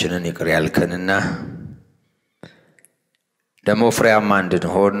በደላችንን ይቅር ያልከንና ደግሞ ፍሬያማ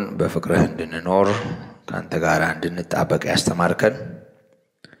እንድንሆን በፍቅርህ እንድንኖር ካንተ ጋር እንድንጣበቅ ያስተማርከን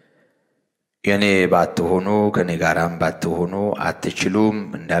የኔ ባትሆኑ ከኔ ጋራም ባትሆኑ አትችሉም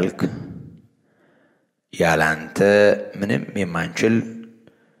እንዳልክ ያላንተ ምንም የማንችል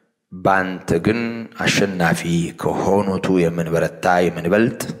ባንተ ግን አሸናፊ ከሆኑቱ የምንበረታ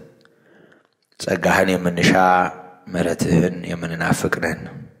የምንበልጥ ጸጋህን የምንሻ ምሕረትህን የምንናፍቅ ነን።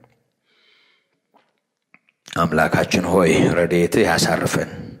 አምላካችን ሆይ ረድኤትህ ያሳርፈን፣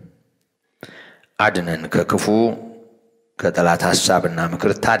 አድነን ከክፉ ከጠላት ሐሳብና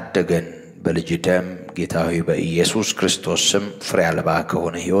ምክር ታደገን። በልጅ ደም ጌታ ሆይ በኢየሱስ ክርስቶስ ስም ፍሬ አልባ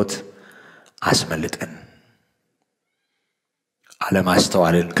ከሆነ ሕይወት አስመልጠን።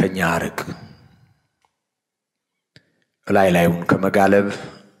 አለማስተዋልን ከኛ አርቅ። ላይላዩን ከመጋለብ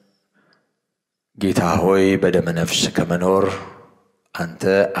ጌታ ሆይ በደመ ነፍስ ከመኖር አንተ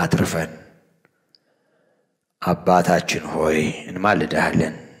አትርፈን። አባታችን ሆይ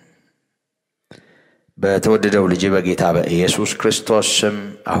እንማልድሃለን። በተወደደው ልጅ በጌታ በኢየሱስ ክርስቶስ ስም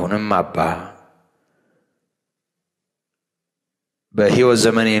አሁንም አባ በሕይወት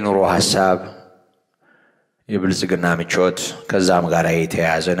ዘመን የኑሮ ሐሳብ የብልጽግና ምቾት ከዛም ጋር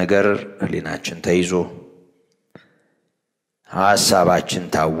የተያያዘ ነገር ህሊናችን ተይዞ ሐሳባችን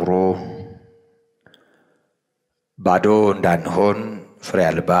ታውሮ ባዶ እንዳንሆን ፍሬ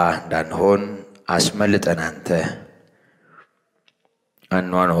አልባ እንዳንሆን አስመልጠን። አንተ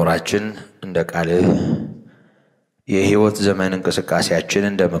አኗኗራችን እንደ ቃልህ የሕይወት ዘመን እንቅስቃሴያችን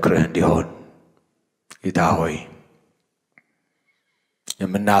እንደ ምክርህ እንዲሆን ጌታ ሆይ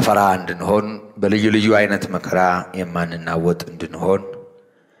የምናፈራ እንድንሆን በልዩ ልዩ አይነት መከራ የማንናወጥ እንድንሆን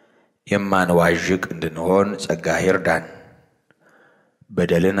የማንዋዥቅ እንድንሆን ጸጋህ ይርዳን።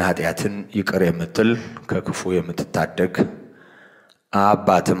 በደልን ኃጢአትን ይቅር የምትል ከክፉ የምትታደግ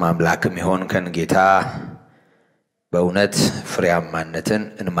አባትም አምላክም ይሆን ከን ጌታ በእውነት ፍሬያማነትን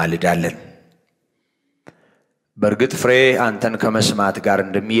እንማልዳለን። በእርግጥ ፍሬ አንተን ከመስማት ጋር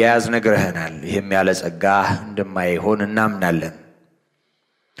እንደሚያያዝ ነግረህናል። ይህም ያለ ጸጋህ እንደማይሆን እናምናለን።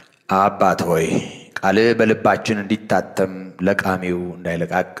 አባት ሆይ ቃልህ በልባችን እንዲታተም ለቃሚው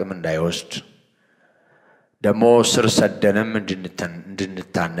እንዳይለቃቅም እንዳይወስድ ደግሞ ስር ሰደንም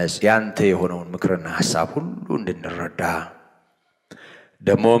እንድንታነጽ ያንተ የሆነውን ምክርና ሐሳብ ሁሉ እንድንረዳ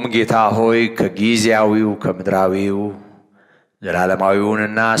ደሞም ጌታ ሆይ ከጊዜያዊው ከምድራዊው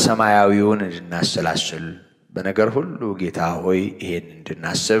ዘላለማዊውንና ሰማያዊውን እንድናሰላስል በነገር ሁሉ ጌታ ሆይ ይሄን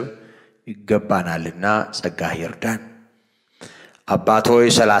እንድናስብ ይገባናልና ጸጋህ ይርዳን። አባት ሆይ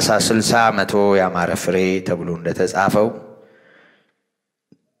 30 60 100 ያማረ ፍሬ ተብሎ እንደተጻፈው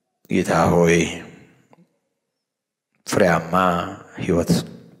ጌታ ሆይ ፍሬያማ ሕይወት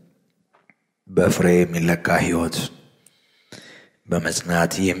በፍሬ የሚለካ ሕይወት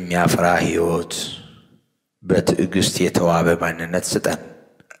በመጽናት የሚያፈራ ሕይወት በትዕግስት የተዋበ ማንነት ስጠን።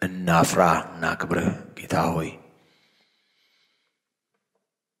 እናፍራ እናክብርህ ጌታ ሆይ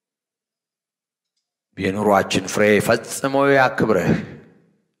የኑሯችን ፍሬ ፈጽሞ ያክብርህ።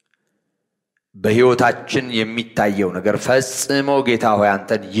 በሕይወታችን የሚታየው ነገር ፈጽሞ ጌታ ሆይ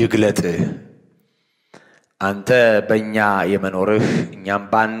አንተን ይግለጥህ። አንተ በእኛ የመኖርህ እኛም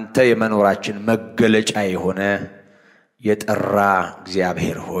በአንተ የመኖራችን መገለጫ የሆነ የጠራ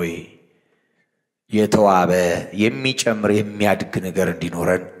እግዚአብሔር ሆይ የተዋበ የሚጨምር የሚያድግ ነገር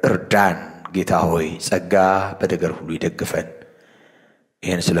እንዲኖረን እርዳን። ጌታ ሆይ ጸጋ በደገር ሁሉ ይደግፈን።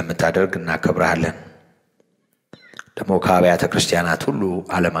 ይህን ስለምታደርግ እናከብርሃለን። ደግሞ ከአብያተ ክርስቲያናት ሁሉ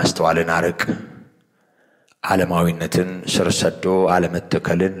አለማስተዋልን አርቅ። ዓለማዊነትን ስር ሰዶ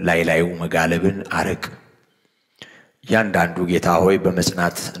አለመተከልን ላይላዩ መጋለብን አርቅ። ያንዳንዱ ጌታ ሆይ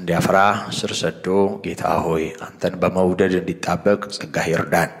በመጽናት እንዲያፈራ ስር ሰዶ ጌታ ሆይ አንተን በመውደድ እንዲጣበቅ ጸጋህ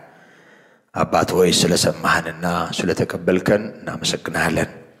ይርዳን። አባት ሆይ ስለሰማህንና ስለተቀበልከን እናመሰግናለን።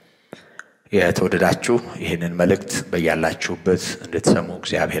 የተወደዳችሁ ይህንን መልእክት በያላችሁበት እንድትሰሙ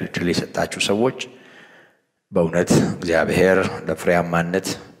እግዚአብሔር እድል የሰጣችሁ ሰዎች በእውነት እግዚአብሔር ለፍሬያማነት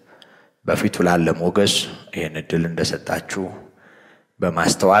በፊቱ ላለ ሞገስ ይህን እድል እንደሰጣችሁ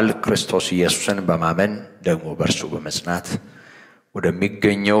በማስተዋል ክርስቶስ ኢየሱስን በማመን ደግሞ በርሱ በመጽናት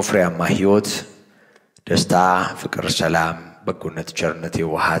ወደሚገኘው ፍሬያማ ሕይወት ደስታ፣ ፍቅር፣ ሰላም፣ በጎነት፣ ቸርነት፣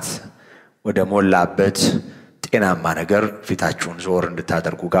 የዋሃት ወደ ሞላበት ጤናማ ነገር ፊታችሁን ዞር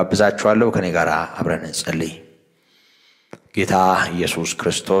እንድታደርጉ ጋብዛችኋለሁ። ከኔ ጋር አብረን እንጸልይ። ጌታ ኢየሱስ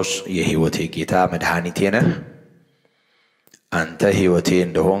ክርስቶስ የሕይወቴ ጌታ መድኃኒቴ ነህ። አንተ ሕይወቴ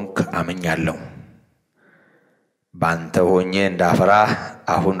እንደሆንክ አምኛለሁ። ባንተ ሆኜ እንዳፈራ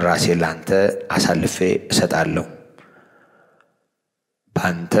አሁን ራሴን ላንተ አሳልፌ እሰጣለሁ።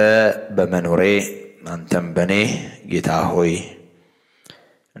 ባንተ በመኖሬ አንተም በኔ ጌታ ሆይ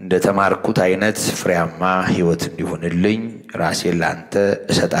እንደተማርኩት አይነት ፍሬያማ ሕይወት እንዲሆንልኝ ራሴን ላንተ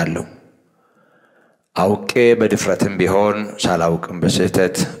እሰጣለሁ። አውቄ በድፍረትም ቢሆን ሳላውቅም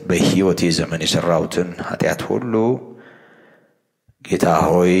በስህተት በሕይወቴ ዘመን የሰራሁትን ኃጢአት ሁሉ ጌታ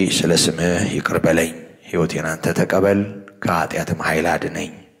ሆይ ስለ ስምህ ይቅር በለኝ። ሕይወቴን አንተ ተቀበል፣ ከኃጢአትም ኃይል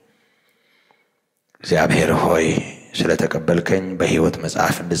አድነኝ። እግዚአብሔር ሆይ ስለ ተቀበልከኝ በሕይወት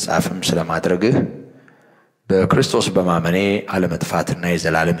መጽሐፍ እንድጻፍም ስለማድረግህ በክርስቶስ በማመኔ አለመጥፋትና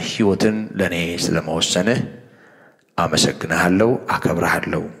የዘላለም ሕይወትን ለኔ ስለመወሰንህ አመሰግንሃለሁ፣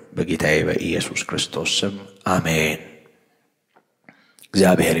 አከብርሃለሁ። በጌታዬ በኢየሱስ ክርስቶስ ስም አሜን።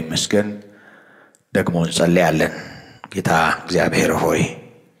 እግዚአብሔር ይመስገን። ደግሞ እንጸልያለን። ጌታ እግዚአብሔር ሆይ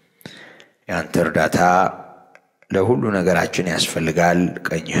ያንተ እርዳታ ለሁሉ ነገራችን ያስፈልጋል።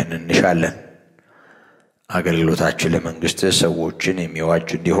 ቀኝህን እንሻለን። አገልግሎታችን ለመንግስት ሰዎችን የሚዋጅ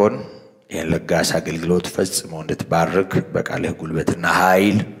እንዲሆን ይህን ለጋስ አገልግሎት ፈጽሞ እንድትባርክ በቃልህ ጉልበትና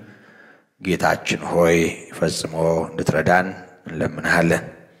ኃይል ጌታችን ሆይ ፈጽሞ እንድትረዳን እንለምንሃለን።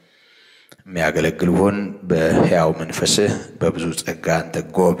 የሚያገለግሉን በሕያው መንፈስህ በብዙ ጸጋ አንተ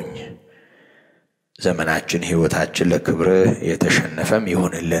ጎብኝ። ዘመናችን ሕይወታችን ለክብርህ የተሸነፈም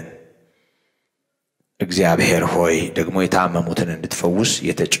ይሁንልን። እግዚአብሔር ሆይ ደግሞ የታመሙትን እንድትፈውስ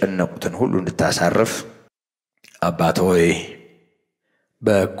የተጨነቁትን ሁሉ እንድታሳርፍ አባት ሆይ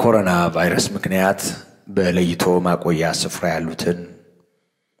በኮሮና ቫይረስ ምክንያት በለይቶ ማቆያ ስፍራ ያሉትን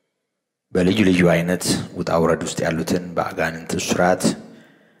በልዩ ልዩ አይነት ውጣ ውረድ ውስጥ ያሉትን በአጋንንት እስራት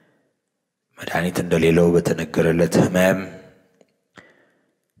መድኃኒት እንደሌለው በተነገረለት ሕመም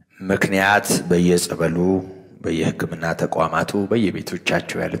ምክንያት በየጸበሉ በየሕክምና ተቋማቱ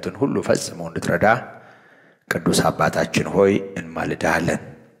በየቤቶቻቸው ያሉትን ሁሉ ፈጽመው እንድትረዳ ቅዱስ አባታችን ሆይ እንማልድሃለን።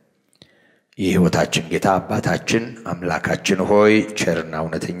 የሕይወታችን ጌታ አባታችን አምላካችን ሆይ ቸርና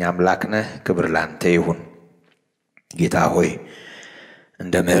እውነተኛ አምላክ ነህ። ክብር ላንተ ይሁን። ጌታ ሆይ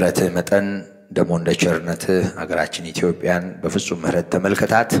እንደ ምሕረትህ መጠን ደግሞ እንደ ቸርነትህ አገራችን ኢትዮጵያን በፍጹም ምሕረት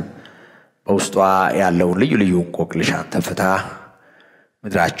ተመልከታት። በውስጧ ያለውን ልዩ ልዩ እንቆቅልሽ አንተ ፍታ።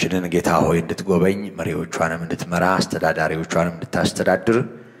 ምድራችንን ጌታ ሆይ እንድትጎበኝ፣ መሪዎቿንም እንድትመራ፣ አስተዳዳሪዎቿንም እንድታስተዳድር፣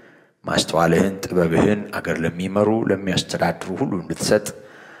 ማስተዋልህን ጥበብህን አገር ለሚመሩ ለሚያስተዳድሩ ሁሉ እንድትሰጥ፣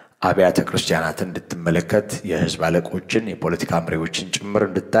 አብያተ ክርስቲያናትን እንድትመለከት፣ የሕዝብ አለቆችን የፖለቲካ መሪዎችን ጭምር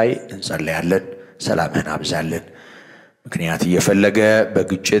እንድታይ እንጸልያለን። ሰላምህን አብዛለን። ምክንያት እየፈለገ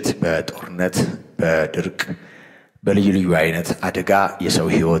በግጭት በጦርነት በድርቅ በልዩ ልዩ አይነት አደጋ የሰው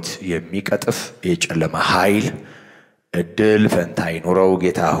ሕይወት የሚቀጥፍ የጨለማ ኃይል እድል ፈንታ ይኑረው።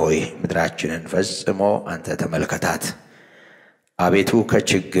 ጌታ ሆይ ምድራችንን ፈጽሞ አንተ ተመልከታት። አቤቱ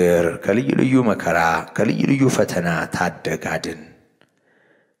ከችግር ከልዩ ልዩ መከራ ከልዩ ልዩ ፈተና ታደጋድን።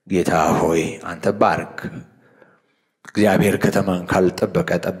 ጌታ ሆይ አንተ ባርክ። እግዚአብሔር ከተማን ካልጠበቀ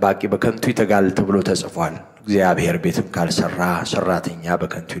ጠባቂ በከንቱ ይተጋል ተብሎ ተጽፏል። እግዚአብሔር ቤትን ካልሰራ ሰራተኛ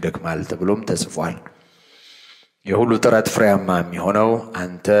በከንቱ ይደክማል ተብሎም ተጽፏል። የሁሉ ጥረት ፍሬያማ የሚሆነው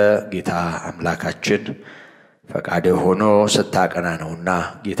አንተ ጌታ አምላካችን ፈቃድህ ሆኖ ስታቀና ነውና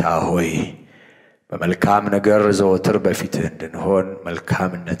ጌታ ሆይ በመልካም ነገር ዘወትር በፊትህ እንድንሆን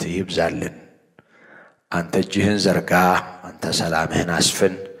መልካምነትህ ይብዛልን። አንተ እጅህን ዘርጋ፣ አንተ ሰላምህን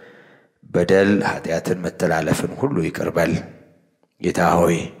አስፍን። በደል ኃጢአትን መተላለፍን ሁሉ ይቅርበል። ጌታ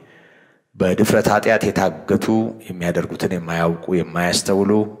ሆይ በድፍረት ኃጢአት የታገቱ የሚያደርጉትን የማያውቁ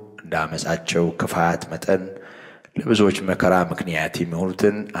የማያስተውሉ እንደ አመፃቸው ክፋት መጠን ለብዙዎች መከራ ምክንያት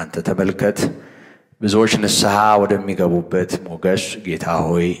የሚሆኑትን አንተ ተመልከት። ብዙዎች ንስሐ ወደሚገቡበት ሞገስ ጌታ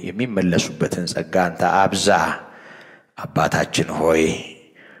ሆይ የሚመለሱበትን ጸጋ አንተ አብዛ። አባታችን ሆይ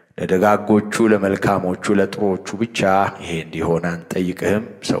ለደጋጎቹ ለመልካሞቹ ለጥሩዎቹ ብቻ ይሄ እንዲሆን አንጠይቅህም።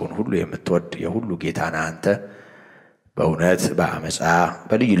 ሰውን ሁሉ የምትወድ የሁሉ ጌታ ነህ አንተ። በእውነት በአመፃ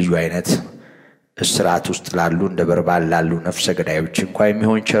በልዩ ልዩ አይነት እስራት ውስጥ ላሉ እንደ በርባን ላሉ ነፍሰ ገዳዮች እንኳን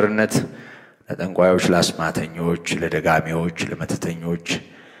የሚሆን ቸርነት፣ ለጠንቋዮች፣ ለአስማተኞች፣ ለደጋሚዎች፣ ለመተተኞች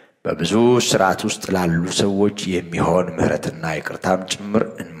በብዙ እስራት ውስጥ ላሉ ሰዎች የሚሆን ምሕረትና ይቅርታም ጭምር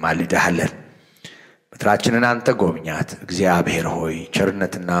እንማልድሃለን። ምድራችንን አንተ ጎብኛት። እግዚአብሔር ሆይ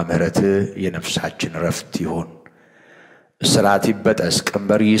ቸርነትና ምሕረት የነፍሳችን ረፍት ይሁን። እስራት ይበጠስ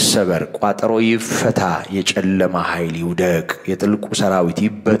ቀንበር ይሰበር ቋጠሮ ይፈታ የጨለማ ኃይል ይውደቅ የጥልቁ ሰራዊት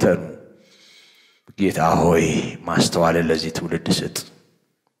ይበተኑ ጌታ ሆይ ማስተዋልን ለዚህ ትውልድ ስጥ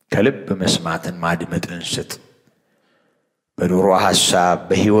ከልብ መስማትን ማድመጥን ስጥ በኑሮ ሐሳብ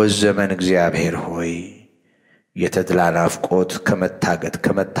በሕይወት ዘመን እግዚአብሔር ሆይ የተድላ ናፍቆት ከመታገት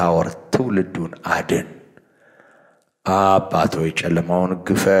ከመታወር ትውልዱን አድን አባቶ ጨለማውን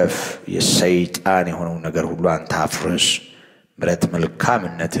ግፈፍ የሰይጣን የሆነው ነገር ሁሉ አንተ አፍርስ ምሕረት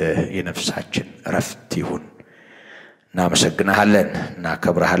መልካምነት የነፍሳችን ረፍት ይሁን እናመሰግናለን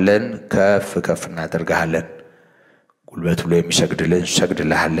እናከብርሃለን ከፍ ከፍ እናደርግሃለን ጉልበት ሁሉ የሚሰግድልን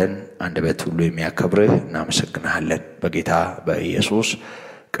ሰግድልሃለን አንደበት ሁሉ የሚያከብርህ እናመሰግናለን በጌታ በኢየሱስ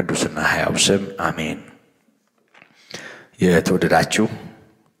ቅዱስና ሕያው ስም አሜን የተወደዳችሁ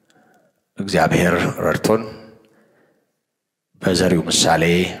እግዚአብሔር ረድቶን በዘሪው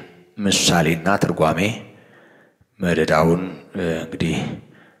ምሳሌና ትርጓሜ መደዳውን እንግዲህ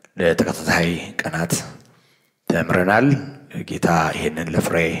ለተከታታይ ቀናት ተምረናል ጌታ ይሄንን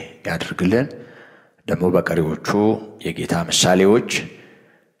ለፍሬ ያድርግልን ደግሞ በቀሪዎቹ የጌታ ምሳሌዎች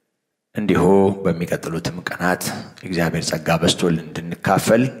እንዲሁ በሚቀጥሉትም ቀናት እግዚአብሔር ጸጋ በስቶልን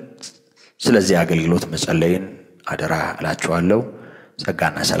እንድንካፈል ስለዚህ አገልግሎት መጸለይን አደራ እላችኋለሁ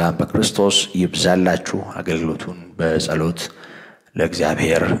ጸጋና ሰላም በክርስቶስ ይብዛላችሁ አገልግሎቱን በጸሎት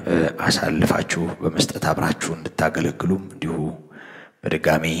ለእግዚአብሔር አሳልፋችሁ በመስጠት አብራችሁ እንድታገለግሉም እንዲሁ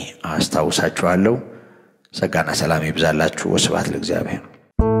በድጋሚ አስታውሳችኋለሁ ጸጋና ሰላም ይብዛላችሁ ወስብሐት ለእግዚአብሔር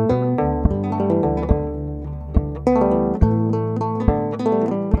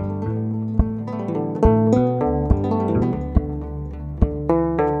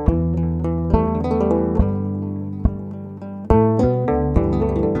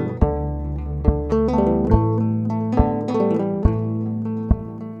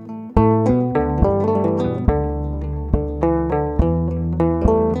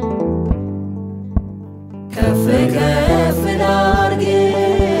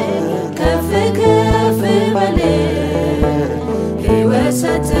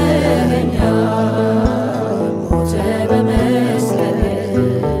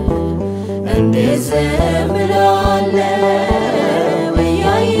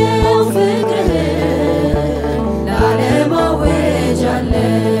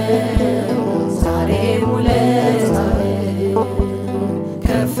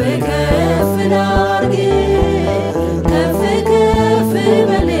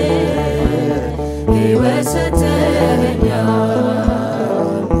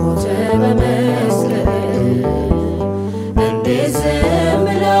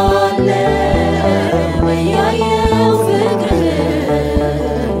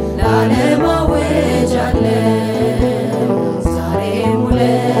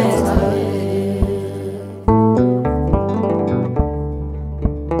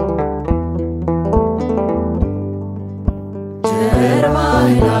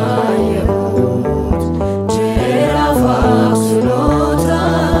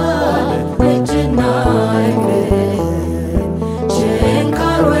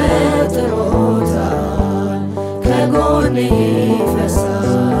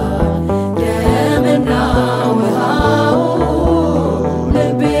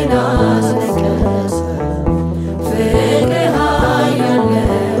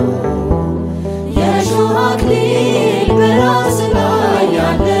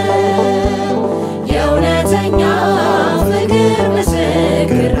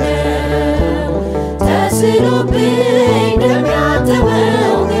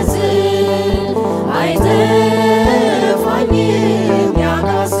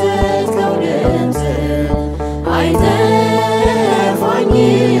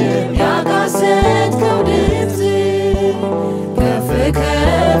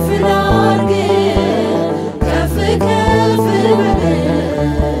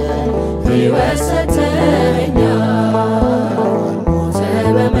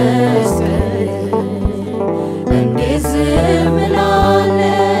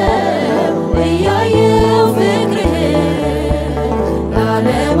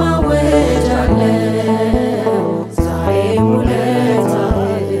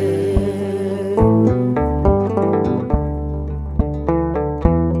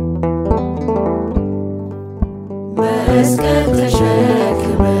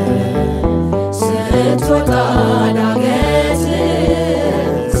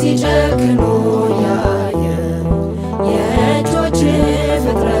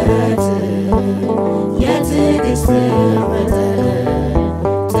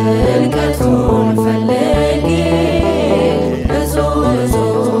ጥልቀቱን ፈልግ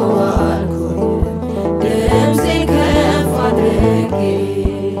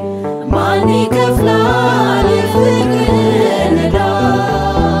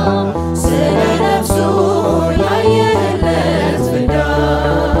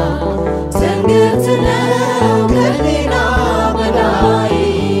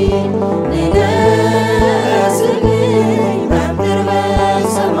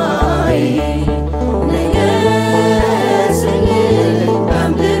በላይ ንገሥልኝ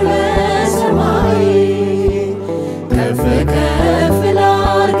በምድር በሰማይ ከፍ ከፍ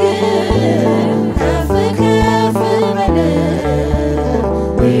ላርግ ከፍ ከፍ በል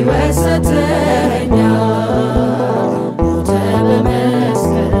ሕይወት ሰጥተኸኛል ሞተ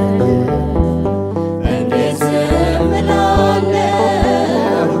በመስቀል እንዴት ዝም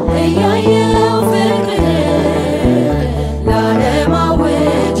እላለሁ እያየሁ ፍቅርህን ለዓለም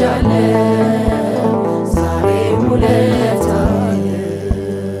አውጃለሁ ዛሬም ውለታህን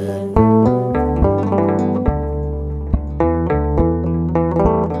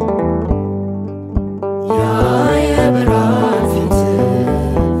ያ የብርሃን ፊት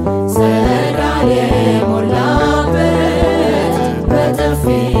ጸዳል የሞላበት በጥፊ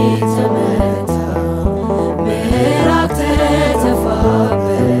ተመታ ምራቅ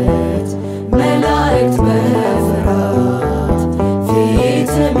ተተፋበት መላእክት በፍርሃት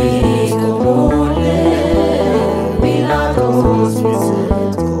ፊት የሚቆሙልህ ጲላጦስ ፊት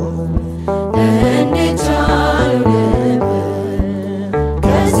ስትቆም እንዴት ቻለው ነበር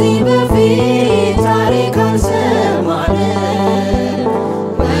ከዚህ በፊት ታሪክ አልሰማንም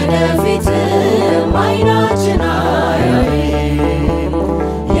ወደፊትም ዓይናችን አያይም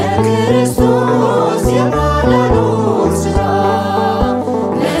የክርስቶስ የማዳኑን ሥራ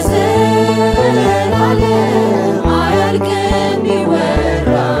ለዘላለም አያልቅም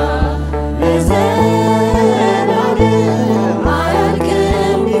ይወራ ለዘላለም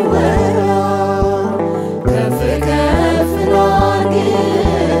አያልቅም ይወራ ከፍ ከፍ ላርግ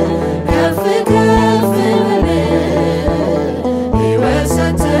ከፍ ከፍ በል ሕይወት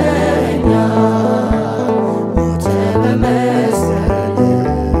ሰጥተኸኛል ሞተ በመስቀል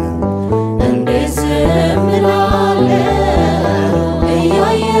እንዴት ዝም እላለሁ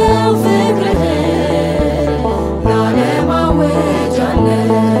እያየሁ ፍቅርህን ለዓለም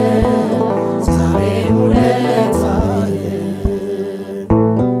አውጃለሁ ዛሬም ውለታህን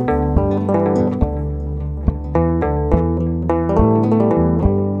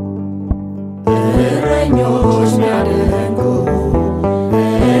እረኞች ሚያደንቁ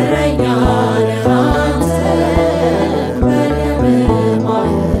እረኛ ነህ አንተ በለምለም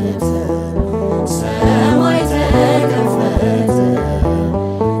ማኅተም ሰማይ ተከፈተ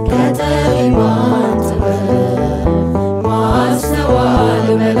ከጠቢባን ጥበብ ማስተዋል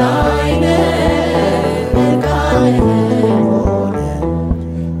በላይ ነህ እርቃንህን ሆነ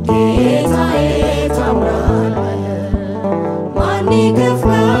ጌታዬ ታምራለህ ማን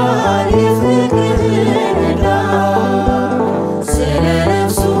ይከፍላል የፍቅርህን ዕዳ ስለ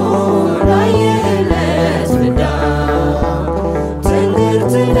ነፍሱ ላየህለት ፍዳ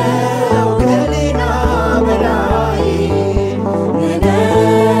ትንግርት ነው ከሌላ በላይ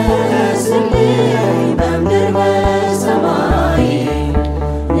ንገሥልኝ በምድር በሰማይ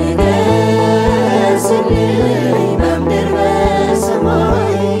ንገሥልኝ በምድር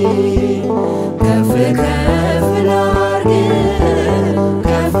በሰማይ ከፍ ከፍ ላርግ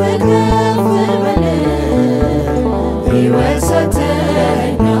ከፍ ከፍ በል ሕይወት ሰጥተኸኛል